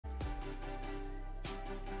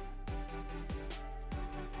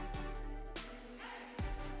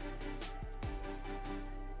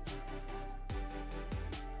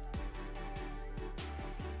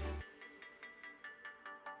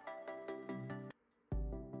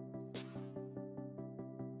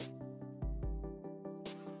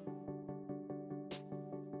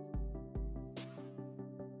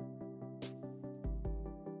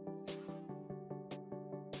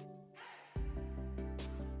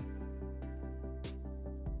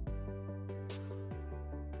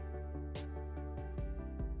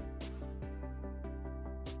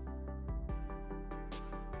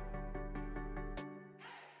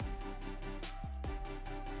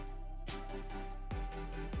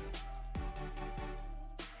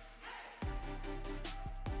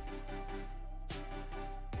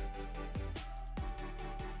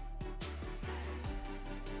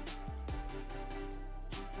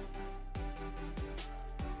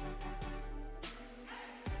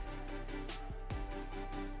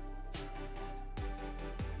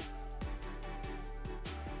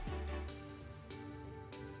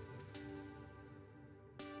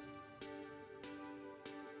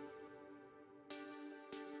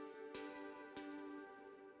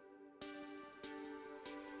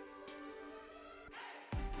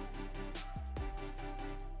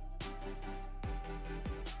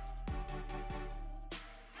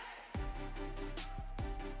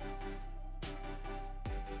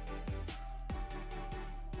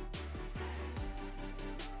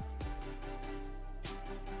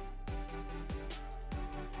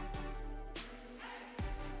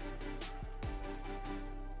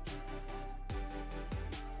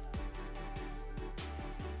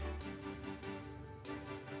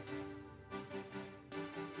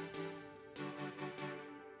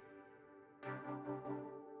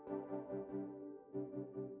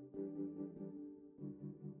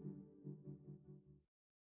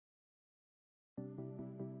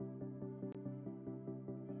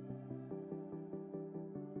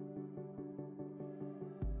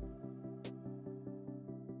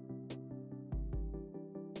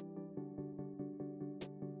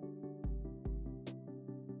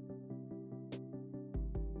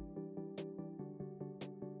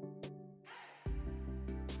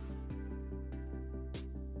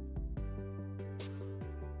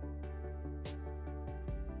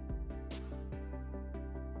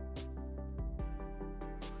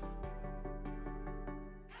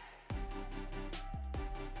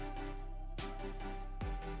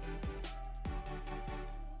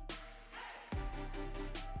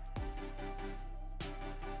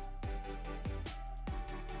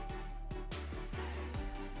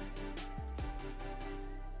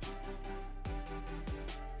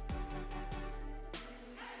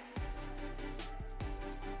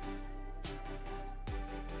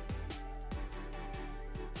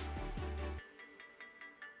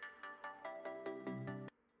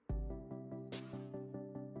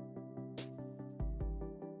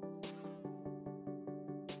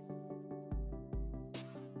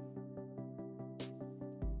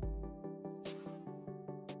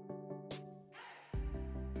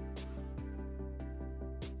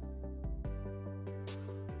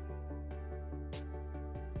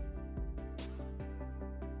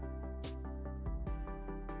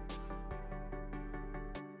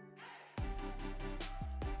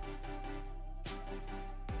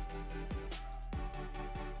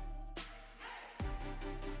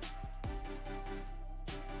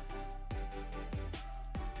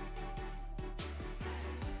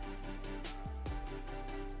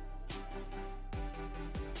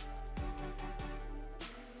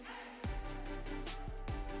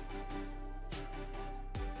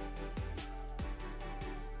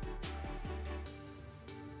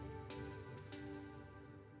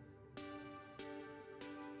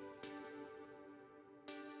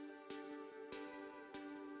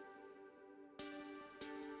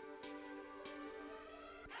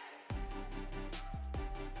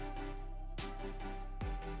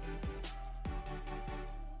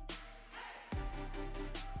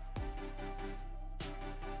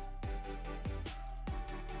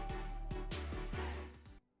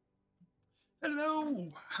Hello,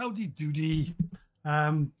 howdy doody.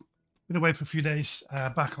 Um, been away for a few days.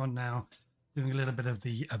 Back on now, doing a little bit of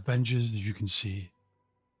the Avengers, as you can see.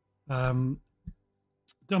 Um,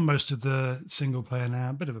 done most of the single player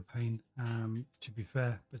now. A bit of a pain, to be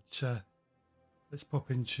fair. But let's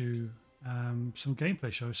pop into some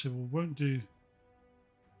gameplay shows. So we won't do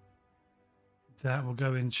that. We'll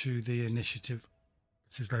go into the initiative.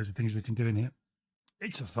 There's loads of things we can do in here.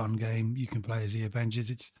 It's a fun game. You can play as the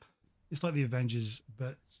Avengers. It's like the Avengers,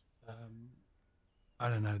 but um, I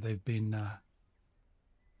don't know. They've been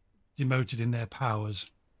demoted in their powers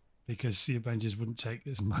because the Avengers wouldn't take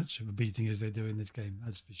as much of a beating as they do in this game.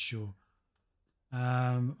 That's for sure.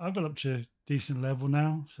 I've got up to decent level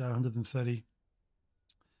now, so 130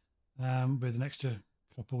 with an extra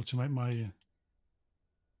couple to make my.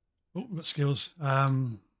 Oh, we've got skills.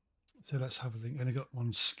 So let's have a think. Only got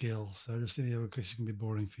one skill, so just any other case can be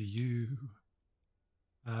boring for you.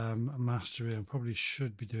 Mastery, I probably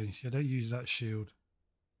should be doing. See, I don't use that shield.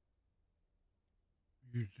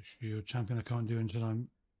 Use the shield. Champion, I can't do until I'm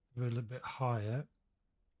a little bit higher.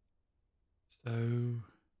 So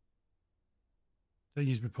don't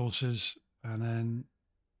use repulsors, and then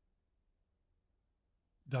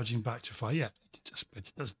dodging back to fire. Yeah,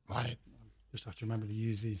 it does right. Just have to remember to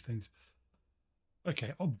use these things.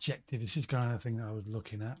 Okay, objective. This is kind of the thing that I was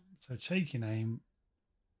looking at. So taking aim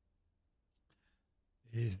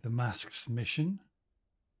is the Mask's mission.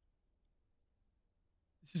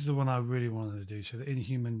 This is the one I really wanted to do. So the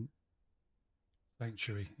Inhuman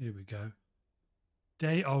Sanctuary. Here we go.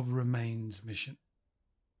 Day of Remains mission.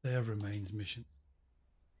 Day of Remains mission.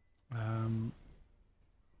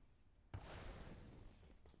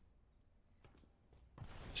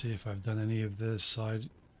 See if I've done any of the side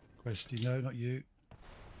questy. No, not you.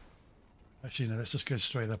 Actually, no, let's just go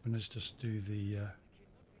straight up and let's just do the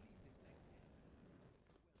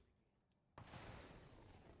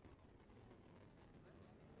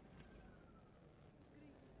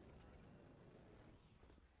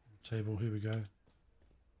table. Here we go.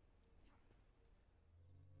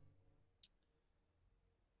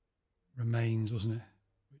 Remains, wasn't it?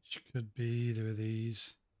 Which could be either of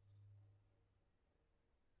these.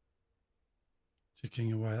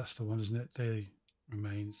 Ticking away, that's the one, isn't it? Daily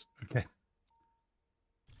Remains. Okay.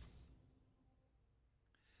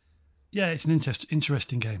 Yeah, it's an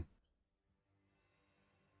interesting game.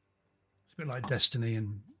 It's a bit like Destiny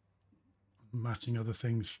and matching other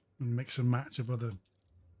things and mix and match of other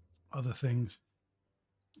things.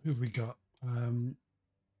 Who have we got?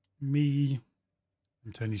 Me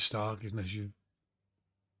and Tony Stark, unless you've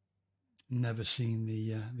never seen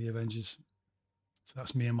the Avengers. So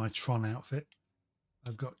that's me in my Tron outfit.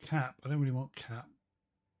 I've got Cap. I don't really want Cap.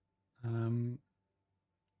 I think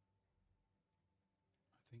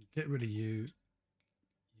get rid of you,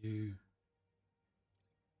 you,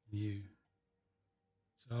 you.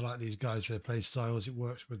 So I like these guys, their play styles. It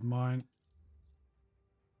works with mine.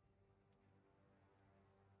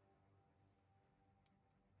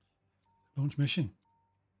 Launch mission.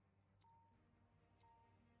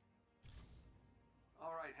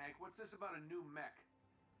 All right, Hank, what's this about a new mech?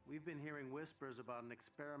 We've been hearing whispers about an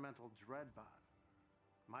experimental dreadbot.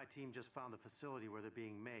 My team just found the facility where they're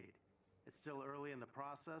being made. It's still early in the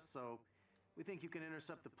process, so we think you can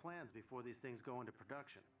intercept the plans before these things go into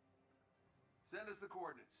production. Send us the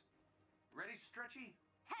coordinates. Ready, Stretchy?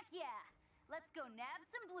 Heck yeah! Let's go nab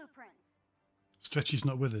some blueprints. Stretchy's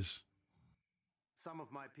not with us. Some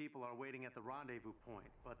of my people are waiting at the rendezvous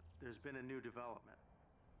point, but there's been a new development.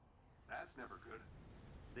 That's never good.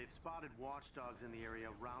 They've spotted watchdogs in the area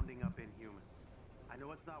rounding up Inhumans. I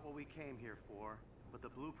know it's not what we came here for, but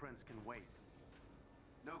the blueprints can wait.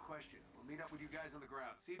 No question. We'll meet up with you guys on the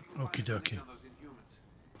ground. See if you can Okie find dokie. on those Inhumans.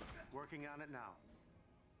 Working on it now.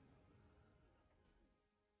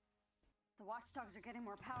 The watchdogs are getting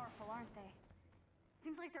more powerful, aren't they?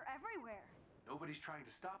 Seems like they're everywhere. Nobody's trying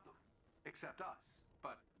to stop them, except us.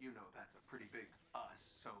 But you know that's a pretty big us,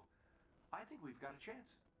 so I think we've got a chance.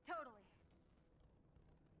 Totally.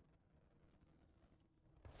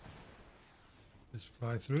 Just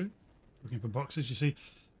fly through, looking for boxes. You see,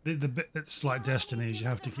 the bit that's like Destiny is you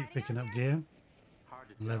have to keep picking up gear, Hard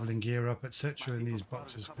to tell. leveling gear up, My etc. And people these spotted a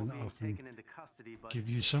boxes couple can being often taken into custody, but give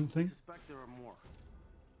you we something. suspect there are more.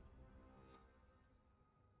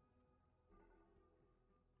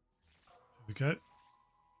 Here we go.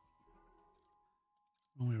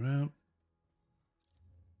 All the way around.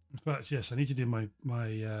 In fact, yes, I need to do my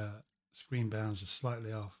screen bounds are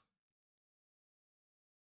slightly off.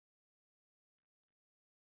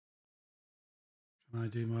 Can I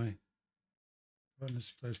do my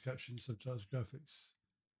bonus closed caption, subtitles, graphics,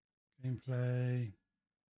 gameplay?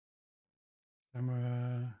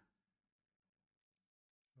 Camera.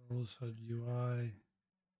 Also UI.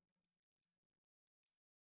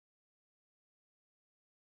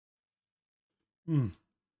 Hmm.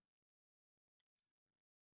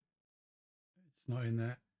 It's not in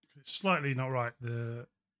there. It's slightly not right, the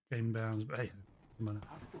game bounds, but hey, come on.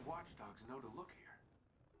 How did the watchdogs know to look here?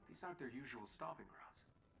 These aren't their usual stomping grounds.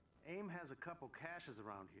 AIM has a couple caches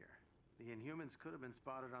around here. The Inhumans could have been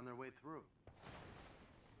spotted on their way through.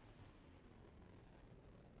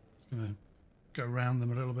 Just gonna go around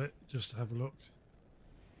them a little bit just to have a look.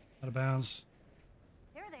 Out of bounds.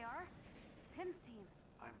 There they are. Pim's team.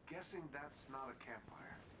 I'm guessing that's not a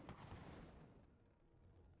campfire.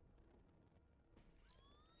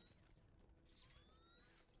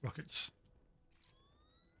 Rockets.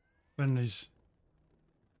 Friendlies.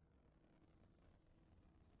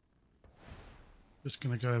 Just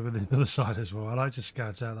gonna go over the other side as well. I like to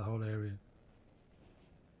scout out the whole area.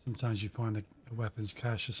 Sometimes you find a weapons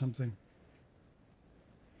cache or something.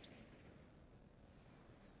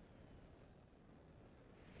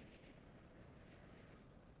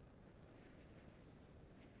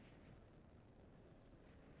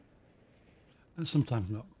 And sometimes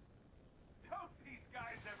not. Don't these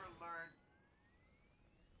guys ever learn?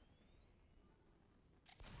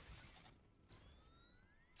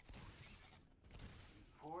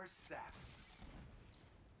 Poor sap.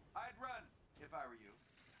 I'd run if I were you.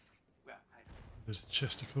 Well, I don't. There's a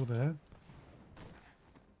chesticle there.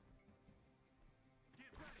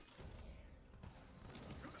 Get ready.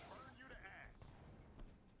 Gonna burn you to ash.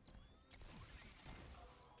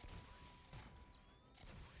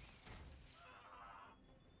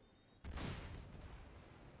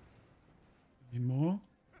 Any more?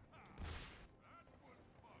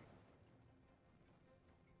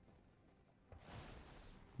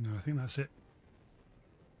 No, I think that's it.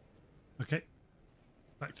 Okay.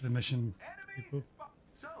 Back to the mission, people. Enemies!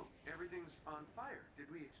 So, everything's on fire.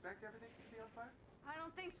 Did we expect everything to be on fire? I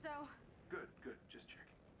don't think so. Good, good. Just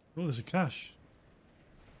checking. Oh, there's a cache.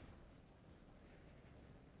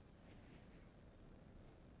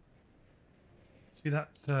 See that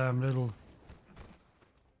little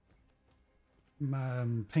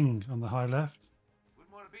ping on the high left?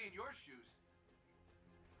 Wouldn't want to be in your shoes.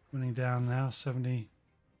 Running down now, 70,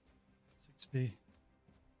 60.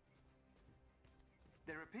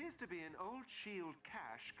 There appears to be an old shield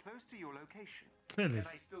cache close to your location. Clearly. Can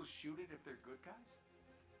I still shoot it if they're good guys?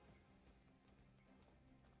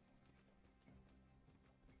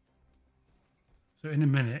 So in a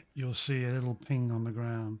minute, you'll see a little ping on the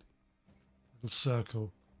ground, a little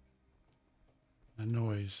circle, a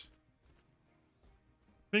noise.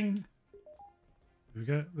 Bing. There we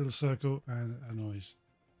go, little circle and a noise.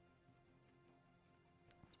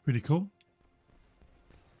 Pretty cool.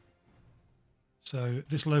 So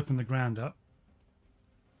this will open the ground up.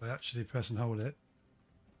 I actually press and hold it.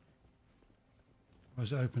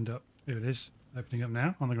 Where's it opened up? Here it is, opening up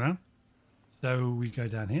now on the ground. So we go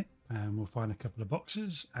down here and we'll find a couple of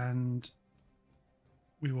boxes and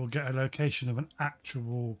we will get a location of an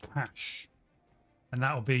actual cache. And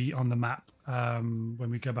that will be on the map. When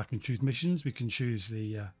we go back and choose missions, we can choose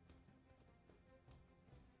the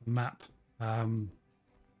map. And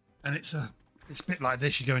it's a bit like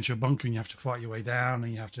this. You go into a bunker and you have to fight your way down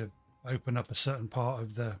and you have to open up a certain part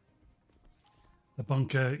of the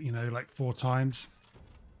bunker, you know, like 4 times.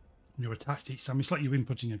 And you're attacked each time. It's like you're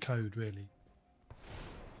inputting a code, really.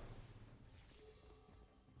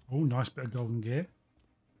 Oh, nice bit of golden gear.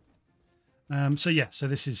 So yeah, so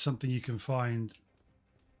this is something you can find.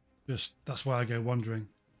 Just that's why I go wandering.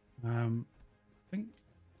 I think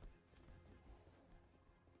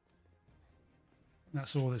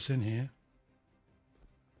that's all that's in here.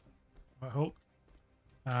 Right, Hulk.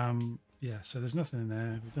 Yeah, so there's nothing in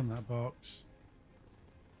there. We've done that box.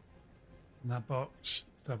 In that box,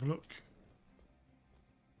 let's have a look.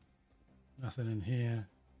 Nothing in here.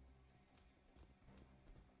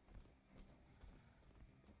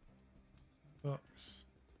 Box.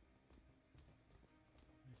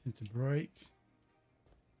 Anything to break.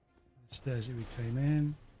 The stairs that we came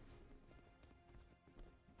in.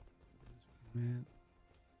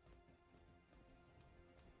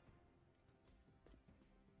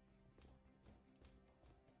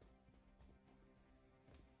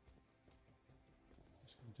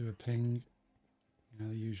 Just going to do a ping. You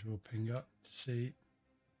know, the usual ping up to see.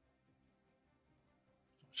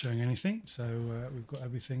 Not showing anything, so we've got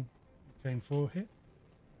everything we came for here.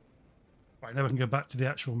 Right, now we can go back to the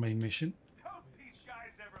actual main mission. Don't these guys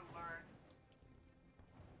ever learn?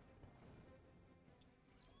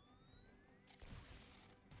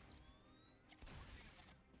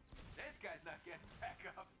 This guy's not getting back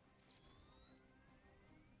up.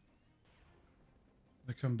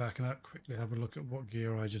 I come back and I'll quickly have a look at what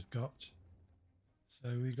gear I just got. So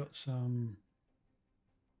we got some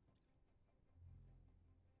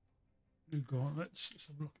new gauntlets. Let's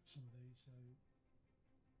have a look at some of these.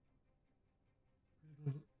 So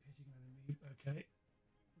critical hitting enemy. Okay.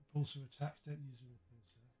 Repulsor attacks, don't use a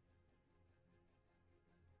repulsor.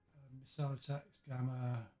 Missile attacks,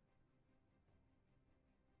 gamma.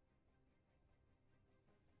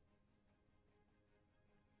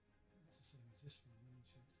 That's the same as this one. Let me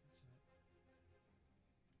check what's that.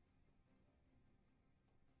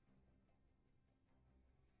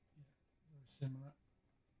 Yeah, very similar.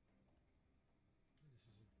 This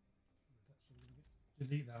is that's a little bit.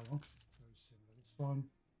 Delete that one 'cause it's very similar. This one.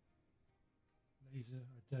 Laser.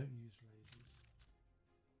 I don't use lasers.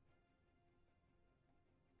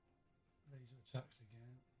 Laser attacks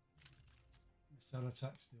again. Missile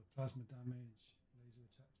attacks deal plasma damage. Laser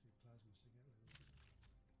attacks deal plasma, so get rid of that.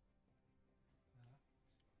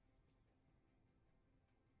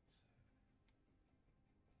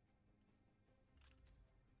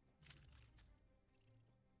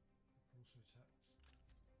 Also attacks.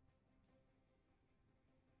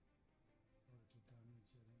 Particle damage,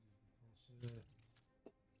 I think there's repulsor.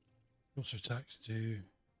 Also attacks to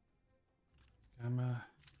gamma.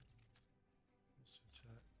 Also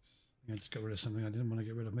attacks. I just got rid of something. I didn't want to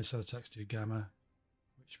get rid of missile attacks to gamma,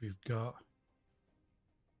 which we've got.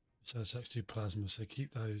 Missile attacks to plasma, so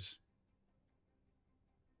keep those.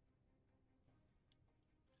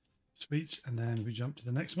 Sweet, and then we jump to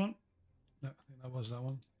the next one. No, I think that was that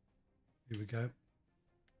one. Here we go.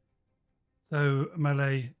 So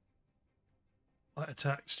melee, light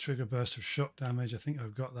attacks, trigger burst of shock damage. I think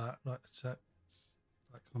I've got that. Light attacks,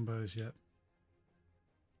 light combos, yep.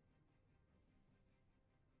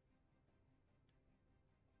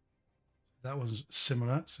 That one's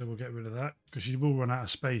similar, so we'll get rid of that because you will run out of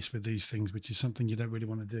space with these things, which is something you don't really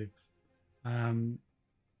want to do.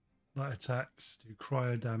 Light attacks do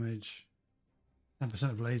cryo damage. 10%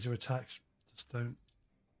 of laser attacks. Just don't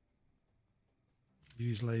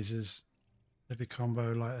use lasers. Heavy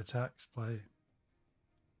combo light attacks play.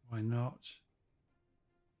 Why not?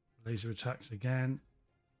 Laser attacks again.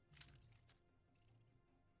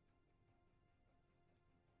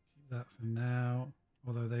 Keep that for now.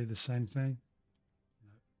 Although they're the same thing. No.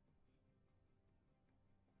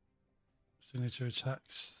 Signature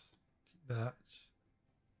attacks. Keep that.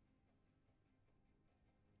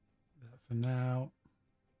 That for now.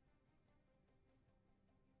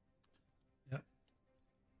 Yep.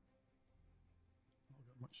 Not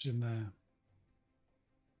got much in there.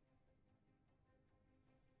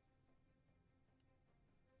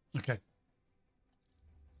 Okay.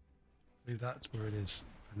 Leave that where it is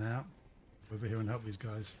for now. Over here and help these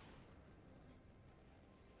guys.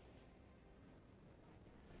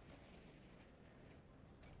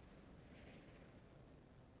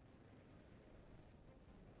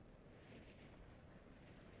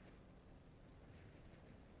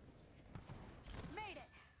 Made it!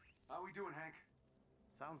 How we doing, Hank?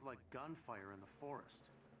 Sounds like gunfire in the forest.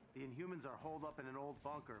 The Inhumans are holed up in an old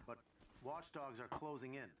bunker, but watchdogs are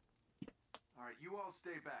closing in. All right, you all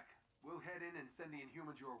stay back. We'll head in and send the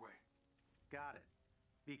Inhumans your way. Got it.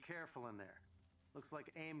 Be careful in there. Looks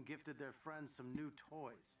like AIM gifted their friends some new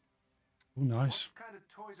toys. Oh, nice. What kind of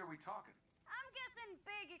toys are we talking? I'm guessing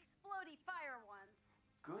big explodey fire ones.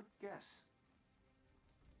 Good guess.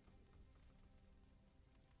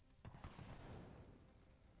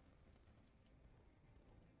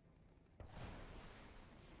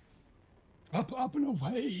 Up, up and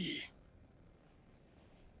away.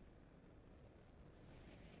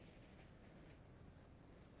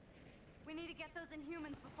 We need to get those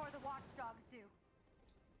Inhumans before the watchdogs do.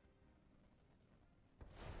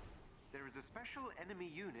 There is a special enemy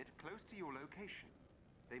unit close to your location.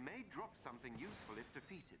 They may drop something useful if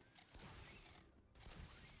defeated.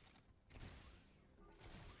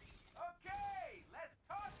 Okay, less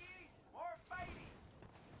talking, more fighting.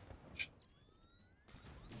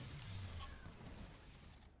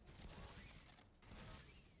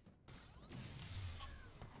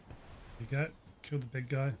 There you go. Kill the big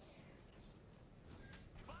guy.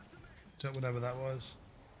 Is that whatever that was?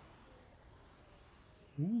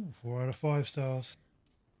 Ooh, 4 out of 5 stars.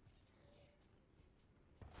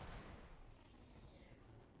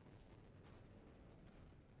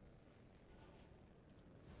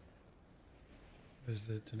 Where's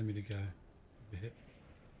the telling me to go? Over here.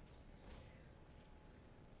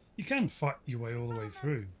 You can fight your way all the way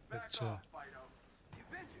through, but Back off, Fido. The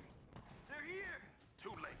Avengers! They're here!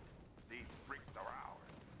 Too late. These freaks are ours.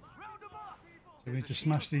 Round them up! we need to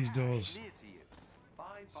smash these doors. Near to you.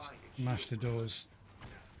 Bye-bye. Smash the doors.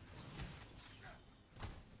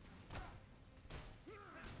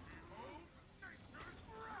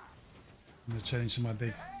 I'm gonna turn into my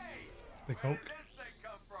big Hulk.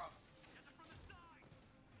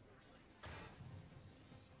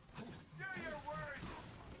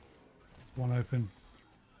 One open.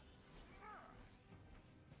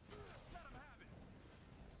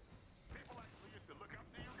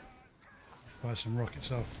 Fire some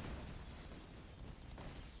rockets off.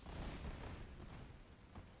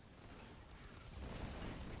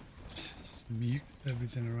 Just mute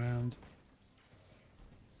everything around.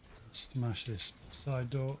 Smash this side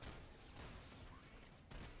door.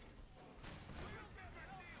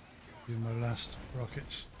 Do my last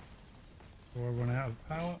rockets before I run out of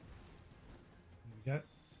power. There we go.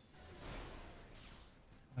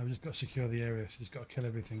 Now we've just got to secure the area, so just got to kill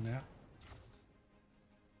everything now.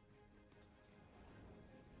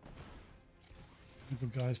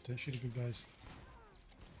 Good guys, don't shoot the good guys.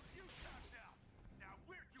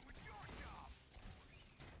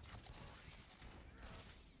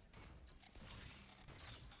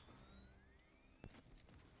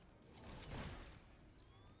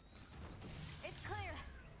 It's clear.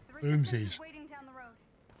 The Boomsies. resistance is waiting down the road.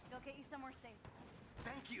 They'll get you somewhere safe.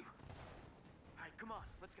 Thank you. All right, come on,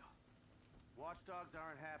 let's go. Watchdogs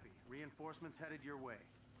aren't happy. Reinforcements headed your way.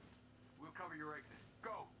 We'll cover your exit.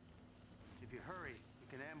 Go! If you hurry, you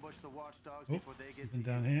can ambush the watchdogs Oh, before they get to something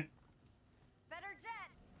down you. here. Better jet.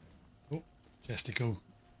 Oh, Jesticle.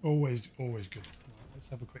 Always good. Right, let's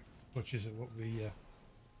have a quick butchers at what we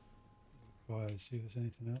require. See if there's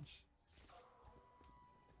anything else.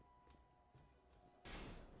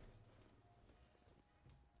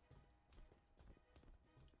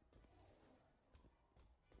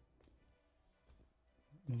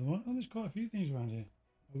 Another one. Oh, there's quite a few things around here.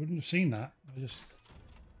 I wouldn't have seen that. I just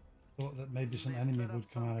thought that maybe some They've enemy set up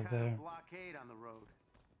would come some out of kind there. blockade on the road.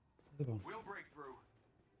 Another one. We'll break through.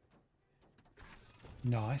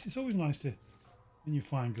 Nice. It's always nice to when you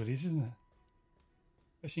find goodies, isn't it?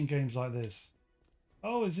 Especially in games like this.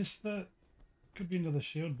 Oh, is this the? Could be another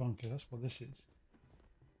shield bunker. That's what this is.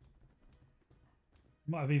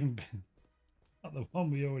 Might have even been not the one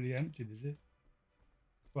we already emptied, is it?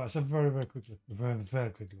 Right, it's a very quick look. Very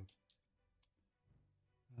quick look.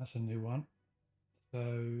 That's a new one.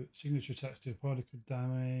 So signature attacks to particle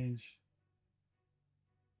damage.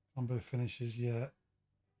 Combo finishes, yeah.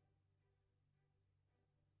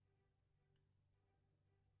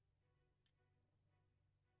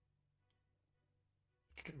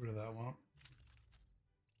 Get rid of that one.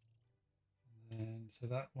 And then, so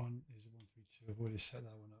that one is a 132. I've already set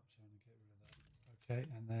that one up, so I'm going to get rid of that. Okay,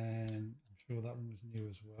 and then I'm sure that one was new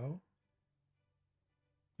as well.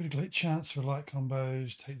 Pretty great chance for light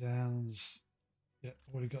combos, takedowns. Yeah,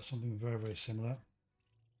 already got something very similar.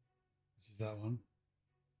 Which is that one.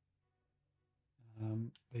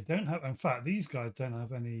 They don't have, in fact, these guys don't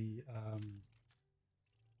have any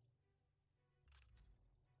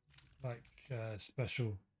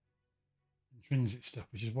special intrinsic stuff,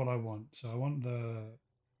 which is what I want. So I want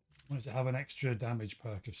it to have an extra damage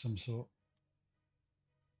perk of some sort.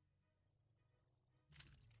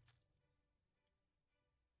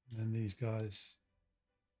 And then these guys.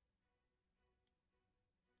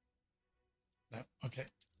 No, okay.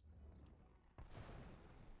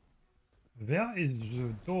 There is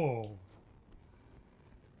the door.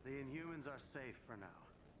 The Inhumans are safe for now.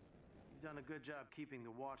 You've done a good job keeping the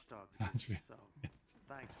watchdogs That's busy, right. so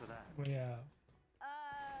thanks for that. Yeah.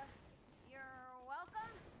 You're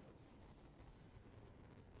welcome.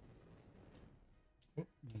 Oh,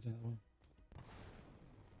 there's another one.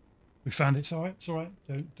 We found it. It's all right. It's all right.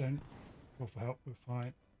 Don't call for help. We're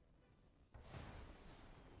fine.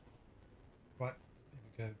 Right. Here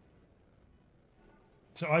we go.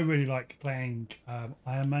 So I really like playing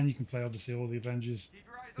Iron Man. You can play obviously all the Avengers.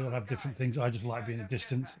 They all have different things. I just like being at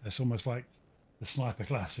distance. It's almost like the sniper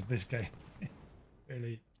class of this game.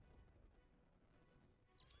 Really.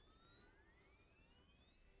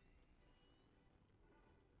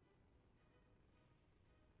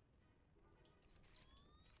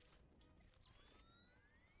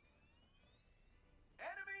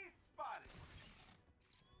 Enemy spotted.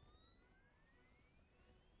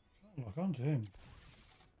 Can't lock onto him.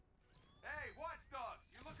 Hey, watchdogs,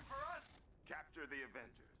 you looking for us? Capture the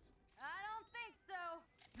Avengers. I don't think so.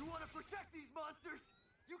 You want to protect these monsters?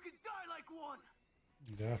 You can die like one!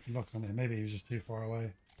 Yeah, I have to lock on him. Maybe he was just too far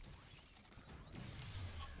away.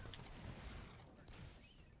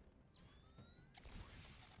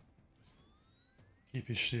 Keep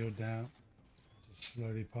his shield down. Just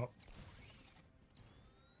slowly pop.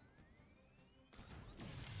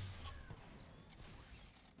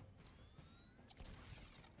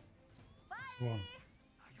 One.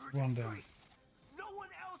 One down. No one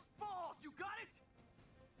else falls! You got it?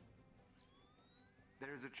 There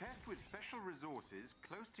is a chest with special resources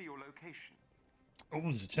close to your location. Oh,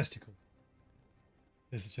 there's a testicle.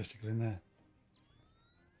 There's a testicle in there.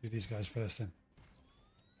 Do these guys first then.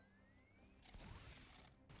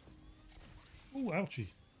 Oh, ouchie.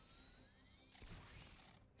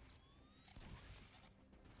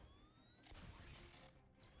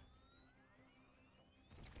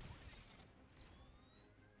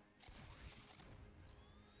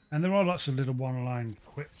 And there are lots of little one-line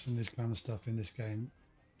quips and this kind of stuff in this game.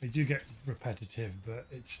 They do get repetitive, but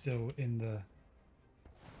it's still in the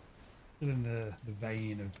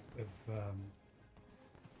vein of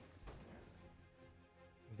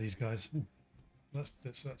these guys. Ooh, that's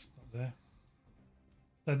not there.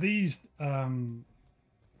 So these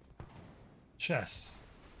chests.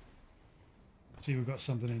 See, we've got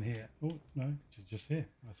something in here. Oh no, it's just here.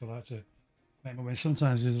 I thought I had to make my way.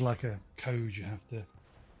 Sometimes there's like a code you have to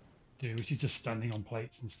do, which is just standing on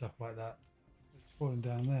plates and stuff like that. It's falling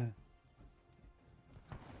down there.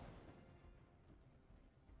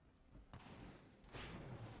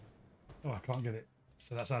 Oh, I can't get it.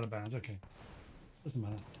 So that's out of bounds. Okay, doesn't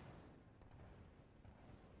matter.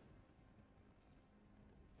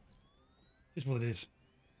 It's what it is.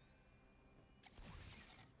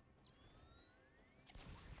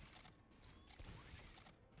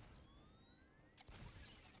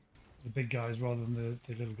 The big guys rather than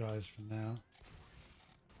the little guys for now.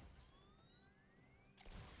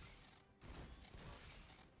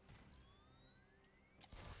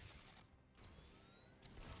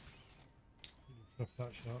 Fluff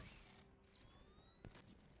that shot.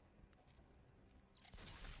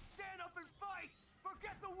 Stand up and fight!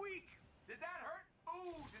 Forget the weak! Did that hurt?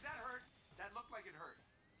 Ooh, did that hurt? That looked like it hurt.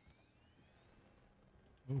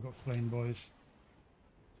 We've got flame boys.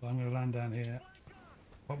 So I'm going to land down here.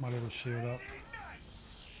 Pop my little shield up.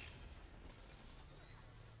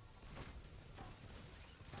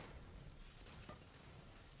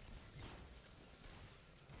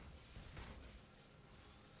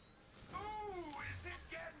 Ooh, is it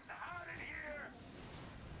getting hot in here?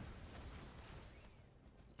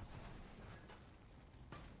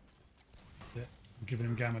 Yeah, I'm giving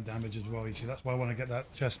him gamma damage as well. You see, that's why I want to get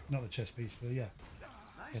that chest, not the chest piece, yeah,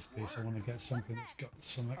 chest piece. I want to get something that's got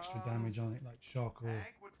some extra damage on it, like shock or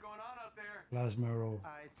Hank, what's going on out there? plasma or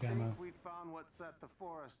I gamma. think we found what set the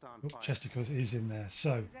forest on Oh, fire. chesticles is in there.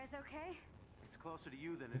 So, You guys okay? It's closer to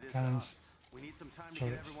you than it is to cannons. us. We need some time to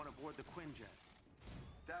Turrets. get everyone aboard the Quinjet.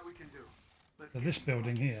 That we can do. Let's so get this to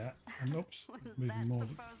building here, and oops, Was moving that more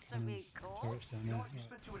supposed to be cannons, cool? turrets down You know there. what? You Right.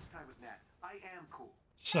 spent too much time with Nat. I am cool.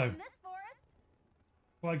 So, In this forest?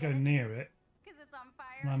 if I go near it, Because it's on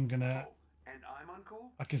fire? and I'm gonna, Oh, and I'm uncool?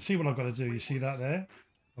 I can see what I've got to do. You see that there?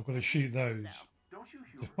 I've got to shoot those. Don't you, To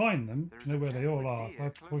Hubert? find them, do There's you know a where they chest all with are? If I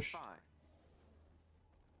gear close push, by.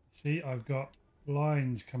 see, I've got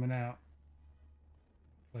lines coming out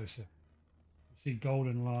closer. You see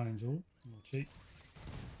golden lines. Oh, not cheap.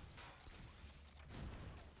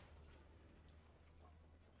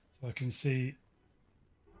 So I can see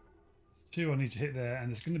there's two I need to hit there, and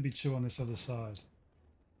there's going to be two on this other side. It's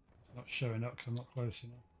not showing up because I'm not close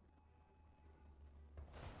enough.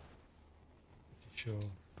 Pretty sure.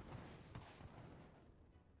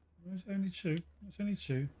 There's only two. There's only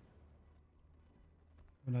two.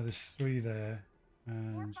 Oh no, there's three there,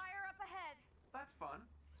 More and fire up ahead. That's fun.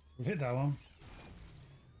 we'll hit that one.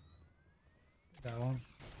 Hit that one.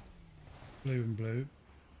 Blue and blue.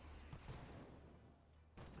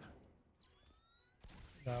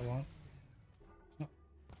 That one. It's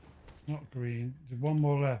not green. There's one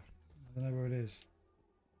more left. I don't know where it is.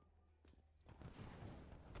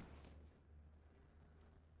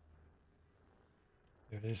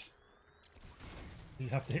 There it is. You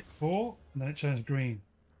have to hit 4 and then it turns green.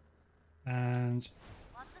 And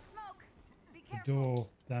Lots of smoke. Be the careful. door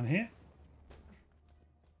down here.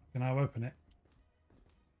 I can now open it.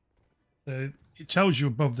 So it tells you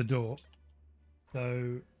above the door.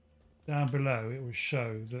 So down below it will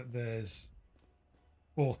show that there's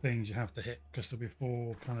 4 things you have to hit, because there'll be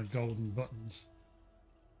 4 kind of golden buttons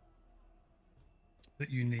that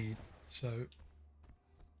you need. So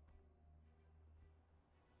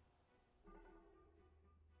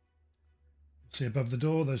see above the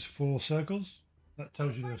door those 4 circles. That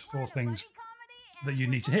tells you there's 4 things that you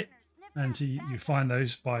need to hit, and you find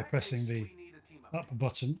those by pressing the We need a team up. up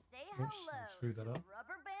button. Say Oops, hello I screwed that to up.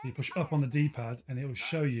 Rubber You Band push up on the Fire. D-pad and it will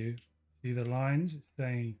show you, see the lines, it's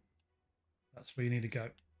saying that's where you need to go.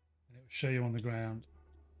 And it will show you on the ground.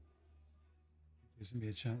 There's going to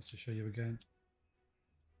be a chance to show you again.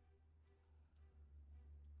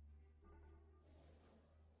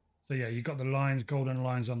 So yeah, you've got the lines, golden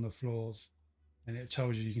lines on the floors. and it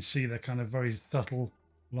tells you. You can see the kind of very subtle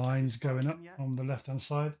lines going up on the left-hand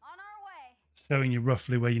side, On our way. showing you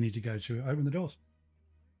roughly where you need to go to open the doors.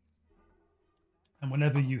 And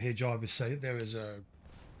whenever you hear Jarvis say there is a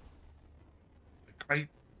crate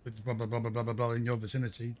with blah blah blah blah blah blah blah in your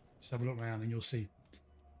vicinity, just have a look around and you'll see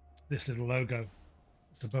this little logo.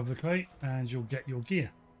 It's above the crate, and you'll get your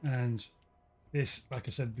gear. And this, like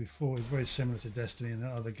I said before, is very similar to Destiny and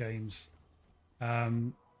other games,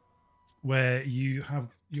 where you have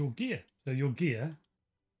your gear. So your gear,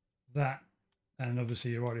 that, and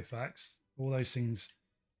obviously your artifacts, all those things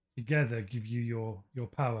together give you your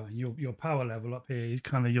power. And your power level up here is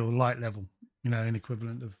kind of your light level, an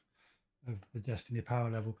equivalent of the Destiny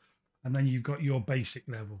power level. And then you've got your basic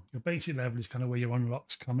level. Your basic level is kind of where your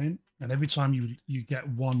unlocks come in. And every time you get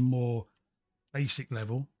one more basic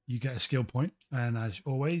level, you get a skill point. And as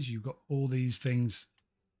always, you've got all these things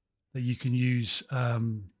that you can use for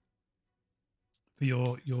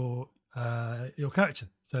your character.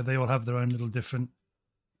 So they all have their own little different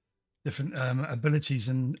abilities.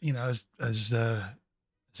 And as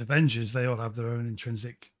Avengers, they all have their own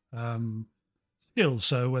intrinsic skills.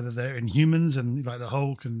 So whether they're Inhumans and like the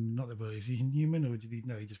Hulk, and not that, is he Inhuman, or did he?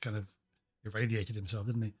 No, he just kind of irradiated himself,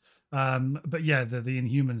 didn't he? But yeah, the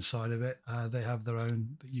Inhuman side of it, they have their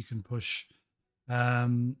own that you can push.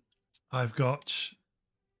 I've got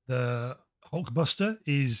the Hulkbuster.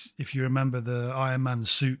 Is, if you remember, the Iron Man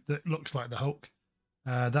suit that looks like the Hulk.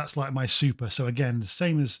 That's like my super. So again, the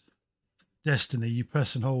same as Destiny, you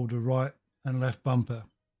press and hold the right and left bumper,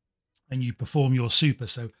 and you perform your super.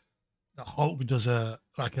 So the Hulk does a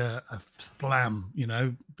slam,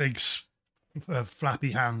 big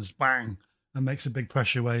flappy hands, bang, and makes a big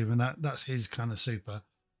pressure wave, and that's his kind of super.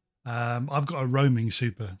 I've got a roaming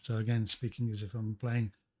super. So again, speaking as if I'm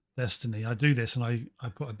playing Destiny, I do this and I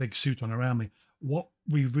put a big suit on around me. What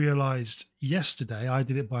we realized yesterday, I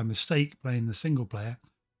did it by mistake playing the single player,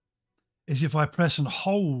 is if I press and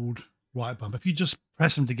hold right bumper, if you just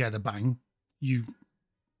press them together, bang, you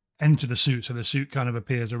enter the suit, so the suit kind of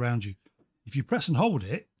appears around you. If you press and hold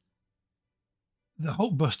it, the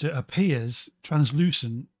Hulkbuster appears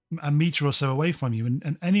translucent a meter or so away from you,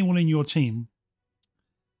 and anyone in your team,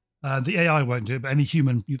 the AI won't do it, but any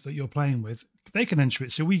human that you're playing with, they can enter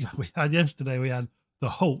it. So we had the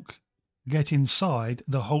Hulk get inside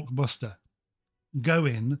the Hulkbuster, go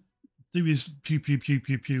in, do his pew pew pew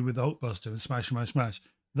pew pew with the Hulkbuster and smash smash smash,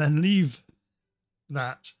 then leave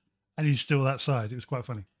that, and he's still that side. It was quite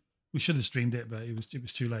funny. We should have streamed it, but it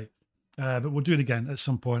was too late. But we'll do it again at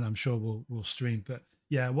some point. I'm sure we'll stream. But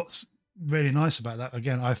yeah, what's really nice about that,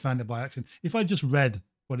 again, I found it by accident. If I just read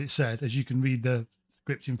what it said, as you can read the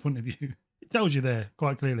script in front of you, it tells you there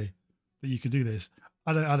quite clearly that you could do this.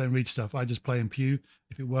 I don't read stuff. I just play in Pew.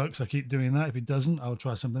 If it works, I keep doing that. If it doesn't, I'll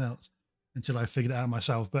try something else until I figured it out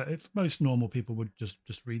myself. But if most normal people would just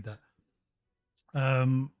read that.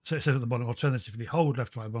 So it says at the bottom, alternatively, hold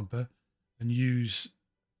left right bumper and use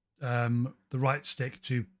the right stick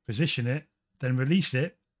to position it, then release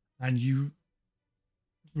it, and you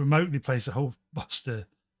remotely place a Hulkbuster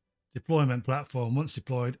deployment platform. Once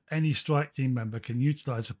deployed, any strike team member can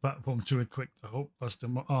utilize the platform to equip the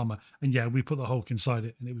Hulkbuster armor. And yeah, we put the Hulk inside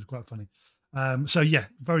it, and it was quite funny. So yeah,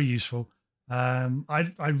 very useful.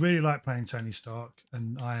 I really like playing Tony Stark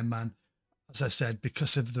and Iron Man, as I said,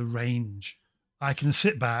 because of the range. I can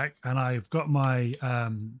sit back and I've got my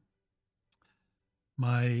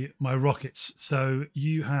my rockets. So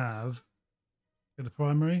you have the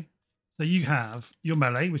primary. So you have your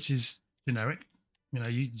melee, which is generic.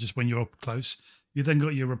 You just when you're up close. You then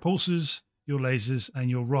got your repulsors, your lasers, and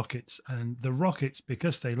your rockets. And the rockets,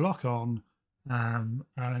 because they lock on,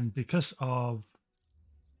 and because of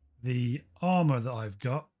the armor that I've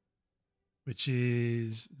got, which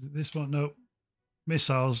is this one, no,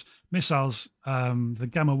 missiles, the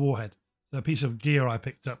gamma warhead. So a piece of gear I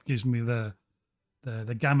picked up gives me the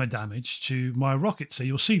gamma damage to my rocket. So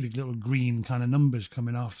you'll see the little green kind of numbers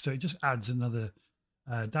coming off. So it just adds another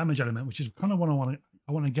damage element, which is kind of what I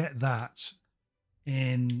want to get that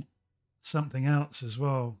in something else as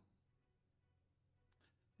well.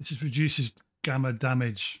 This just reduces gamma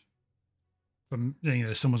damage from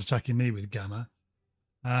someone's attacking me with gamma.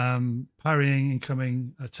 Parrying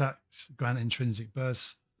incoming attacks, grant intrinsic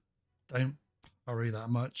bursts. Don't parry that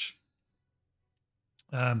much.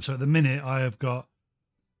 So at the minute I have got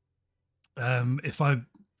if I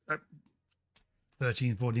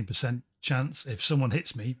 13-14% chance if someone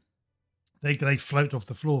hits me, they float off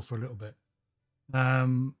the floor for a little bit.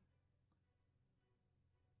 And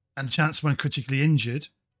the chance when critically injured,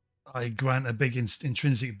 I grant a big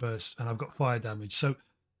intrinsic burst, and I've got fire damage. So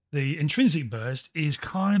the intrinsic burst is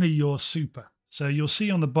kind of your super. So you'll see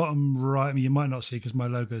on the bottom right, I mean, you might not see because my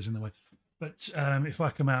logo is in the way. But if I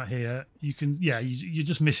come out here, you can, yeah, you're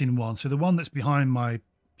just missing one. So the one that's behind my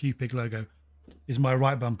PewPig logo is my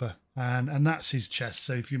right bumper, and that's his chest.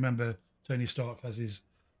 So if you remember, Tony Stark has his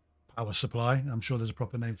power supply. I'm sure there's a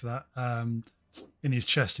proper name for that. In his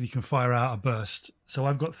chest, and he can fire out a burst. So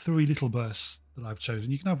I've got 3 little bursts that I've chosen.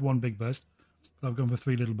 You can have 1 big burst, but I've gone for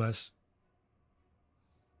 3 little bursts.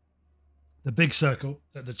 The big circle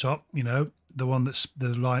at the top, you know, the one that's the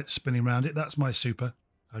light spinning around it, that's my super.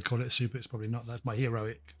 I call it a super. It's probably not. That's my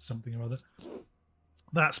heroic something or other.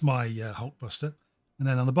 That's my Hulkbuster. And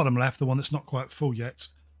then on the bottom left, the one that's not quite full yet,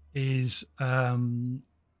 is an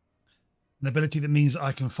ability that means that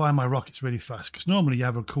I can fire my rockets really fast. Because normally you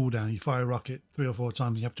have a cooldown. You fire a rocket 3 or 4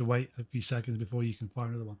 times. You have to wait a few seconds before you can fire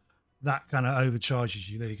another one. That kind of overcharges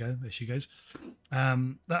you. There you go. There she goes.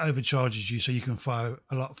 That overcharges you so you can fire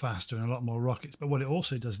a lot faster and a lot more rockets. But what it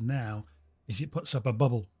also does now is it puts up a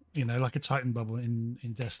bubble, you know, like a Titan bubble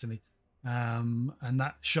in Destiny. And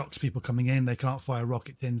that shocks people coming in. They can't fire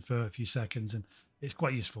rockets in for a few seconds, and it's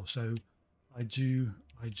quite useful. So I do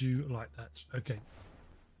like that. Okay.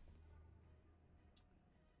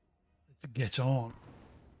 Let's get on.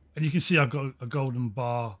 And you can see I've got a golden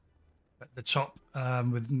bar at the top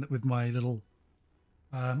with my little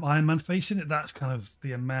Iron Man face in it. That's kind of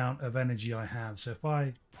the amount of energy I have. So if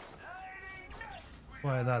I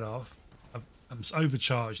fire that off, I'm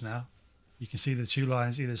overcharged now. You can see the 2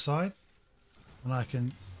 lines either side, and I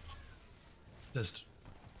can just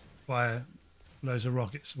fire loads of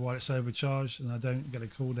rockets while it's overcharged, and I don't get a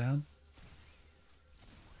cooldown.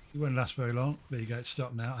 It won't last very long. There you go, it's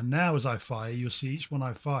stopped now. And now as I fire, you'll see each one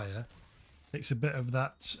I fire takes a bit of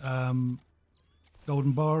that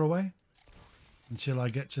golden bar away until I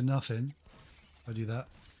get to nothing. I do that,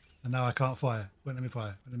 and now I can't fire. Wait, let me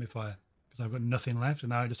fire. Let me fire, because I've got nothing left, and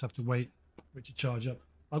now I just have to wait for it to charge up.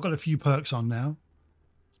 I've got a few perks on now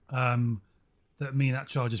that mean that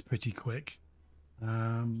charges pretty quick.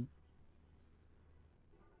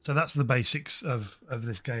 So that's the basics of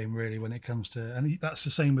this game, really, when it comes to, and that's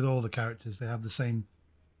the same with all the characters. They have the same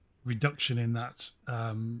reduction in that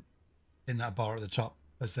bar at the top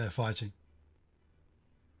as they're fighting,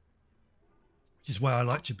 which is why I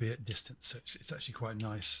like to be at distance. So it's actually quite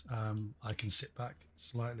nice. I can sit back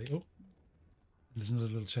slightly. Oh, there's another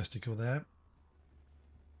little chesticle there.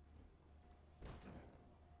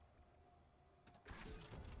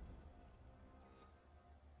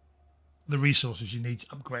 The resources you need to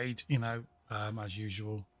upgrade, you know, as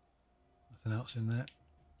usual. Nothing else in there.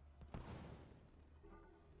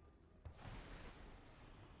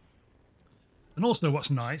 And also what's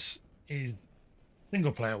nice is,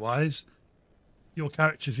 single player wise, your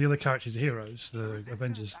characters, the other characters, the heroes, the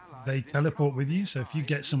Avengers, they teleport with you. So if you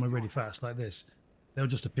get somewhere really fast like this, they'll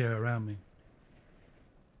just appear around me.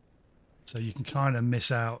 So you can kind of miss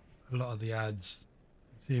out a lot of the ads.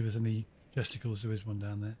 See if there's any testicles. There is one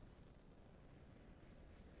down there.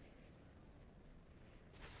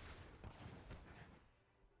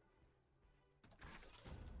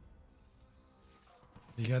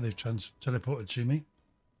 There you go, they've teleported to me.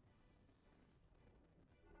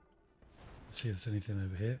 Let's see if there's anything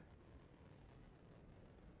over here.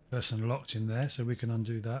 Person locked in there, so we can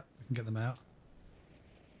undo that. We can get them out.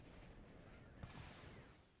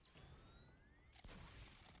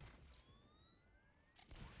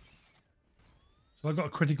 So I got a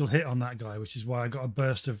critical hit on that guy, which is why I got a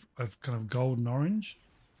burst of kind of gold and orange.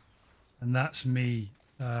 And that's me,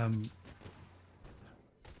 the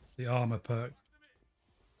armor perk.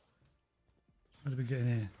 How did we get in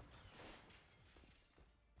here?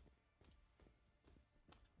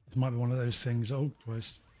 This might be one of those things. Oh,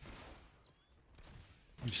 Christ.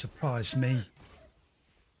 You surprised me.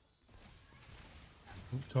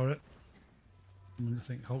 Oh, turret. I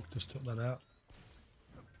think Hulk just took that out.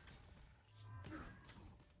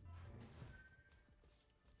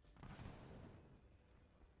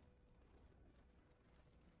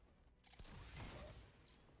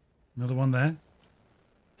 Another one there.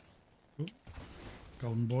 Ooh,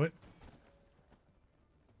 golden boy.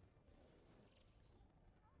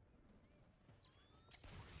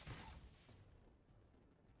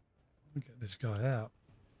 Let me get this guy out.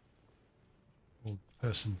 Or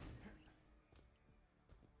person.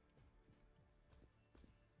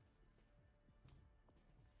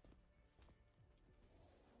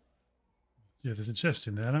 Yeah, there's a chest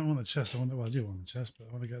in there. I don't want the chest. Well, I do want the chest, but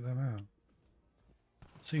I want to get them out.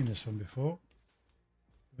 I've seen this one before.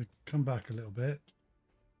 We come back a little bit.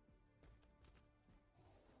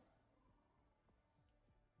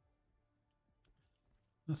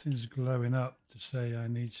 Nothing's glowing up to say I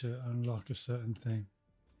need to unlock a certain thing.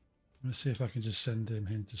 Let's see if I can just send him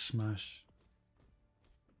in to smash.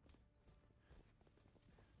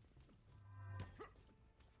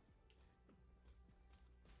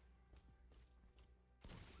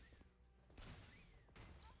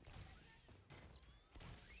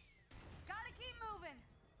 Gotta keep moving.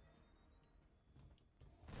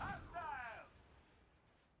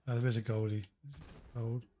 Oh, there is a goldie.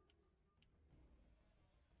 Gold.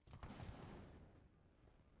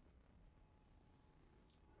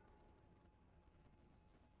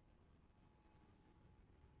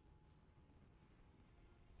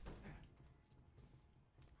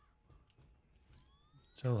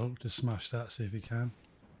 Tell Hulk to smash that, see if he can.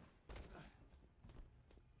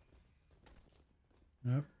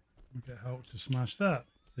 Nope. We'll get Hulk to smash that,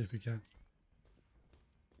 see if he can.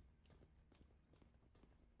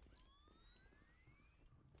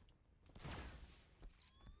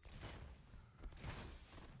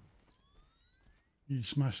 You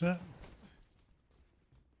smash that?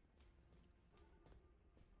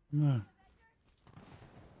 No.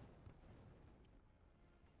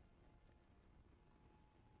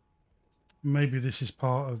 Maybe this is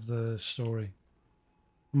part of the story.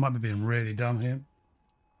 I might be being really dumb here.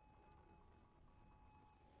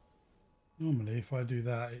 Normally, if I do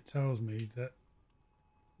that, it tells me that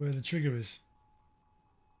where the trigger is.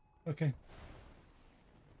 Okay.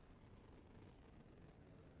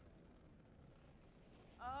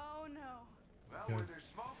 Oh no. Well, Yeah. where there's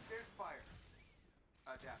smoke, there's fire.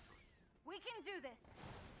 Adapt to it. We can do this.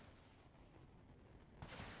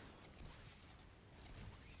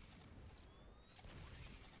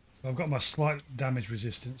 I've got my slight damage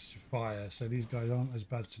resistance to fire, so these guys aren't as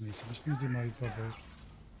bad to me. So I'm just going to do my bubble.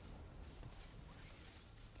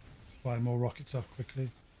 Fire more rockets off quickly.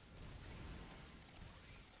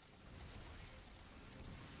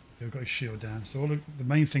 Yeah, we've got his shield down. So all of, the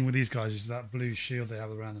main thing with these guys is that blue shield they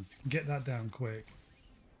have around them. If you can get that down quick.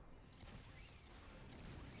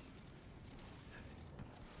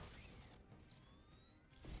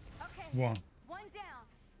 Okay. One. One down.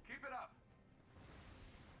 Keep it up.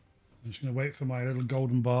 I'm just going to wait for my little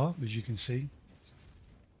golden bar, as you can see.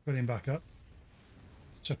 Put him back up.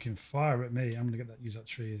 It's chucking fire at me. I'm going to get that. Use that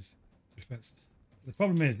tree as defense. The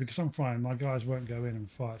problem is, because I'm flying, my guys won't go in and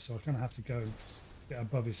fight, so I kind of have to go get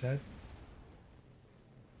above his head.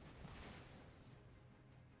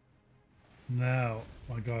 Now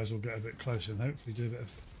my guys will get a bit closer and hopefully do a bit of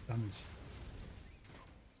damage.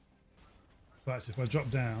 In fact, if I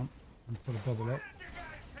drop down and put a bubble up, You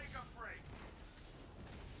guys take a break.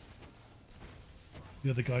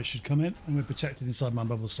 the other guys should come in, and we're protected inside my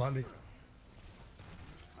bubble slightly.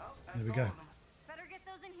 Well, that's There we all go. of them. Better get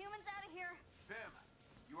those Inhumans out of here. Pim,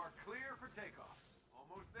 you are clear for takeoff.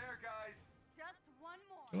 Almost there, guys. Just one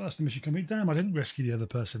more. Well, that's the mission complete. Damn, I didn't rescue the other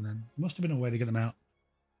person then. There must have been a way to get them out.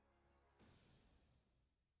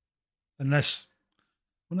 Unless...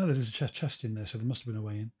 Well, no, there's a chest in there, so there must have been a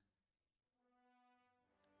way in.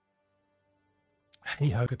 Hey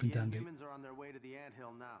ho, Pip and The Dandy. Inhumans are on their way to the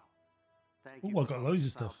anthill now. Thank Ooh, you. I've for got helping loads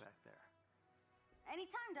of us out stuff. back there.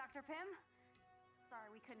 Anytime, Dr. Pym. Sorry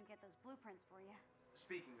we couldn't get those blueprints for you.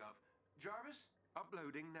 Speaking of, Jarvis,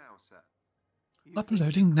 Uploading now, sir. You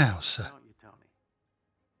Uploading think now, you sir. Don't you, Tony?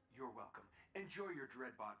 you're welcome. Enjoy your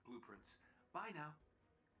Dreadbot blueprints. Bye now.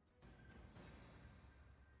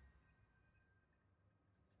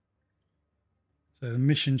 So the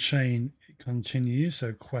mission chain continues,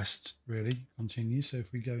 so quest really continues. So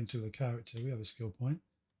if we go into the character, we have a skill point.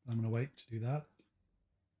 I'm going to wait to do that.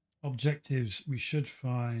 Objectives, we should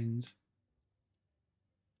find...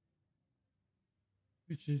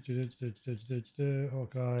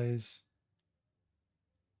 Hawkeyes,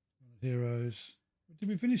 heroes. Did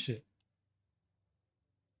we finish it?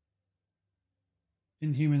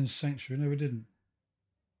 Inhuman Sanctuary. No, we didn't.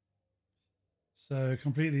 So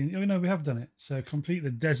complete the... Oh, no, we have done it. So complete the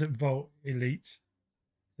Desert Vault Elite.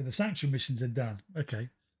 So the Sanctuary missions are done. Okay.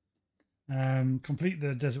 Complete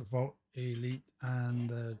the Desert Vault Elite and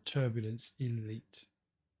the Turbulence Elite.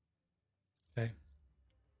 Okay.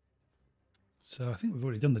 So I think we've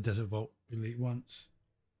already done the Desert Vault Elite once.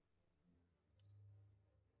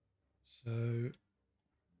 So...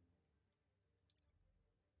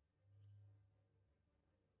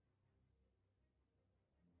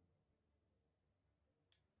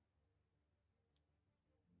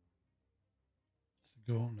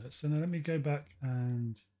 Gauntlet. So now let me go back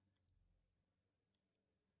and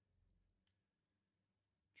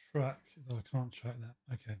track. Oh, I can't track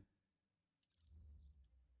that. Okay.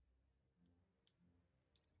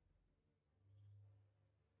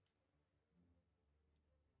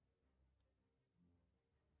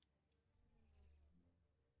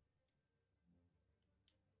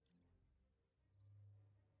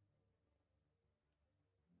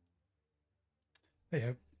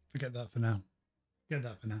 Hey, forget that for now. Get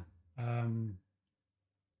that for now. Let's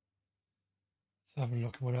have a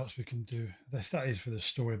look at what else we can do. That is for the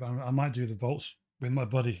story, but I might do the vaults with my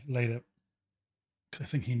buddy later. I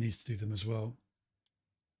think he needs to do them as well.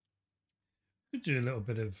 Could do a little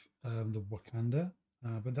bit of the Wakanda,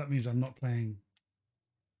 but that means I'm not playing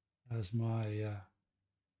as my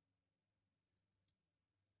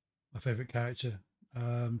my favorite character.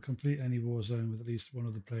 Complete any war zone with at least one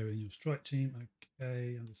other player in your strike team.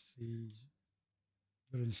 Okay, under siege,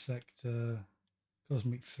 villain sector,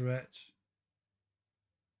 cosmic threat.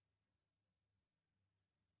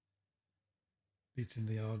 Beating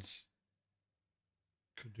the odds.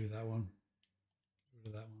 Could do that one. Get rid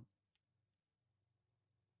of that one.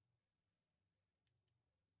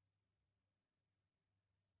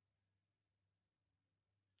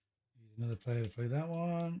 Need another player to play that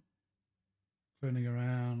one. Cloning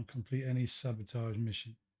around. Complete any sabotage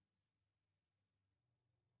mission.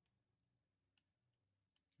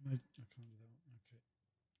 I can't do that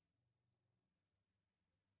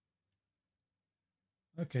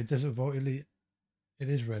one. Okay. Okay, Desert Vault Elite. It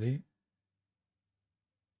is ready.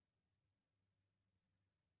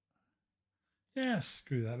 Yeah,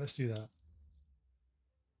 screw that. Let's do that.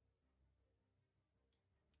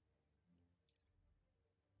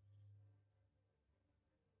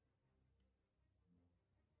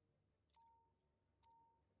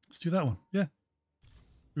 Let's do that one. Yeah.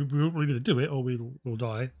 We're either do it or we'll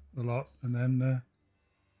die a lot, and then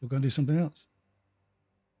we'll go and do something else.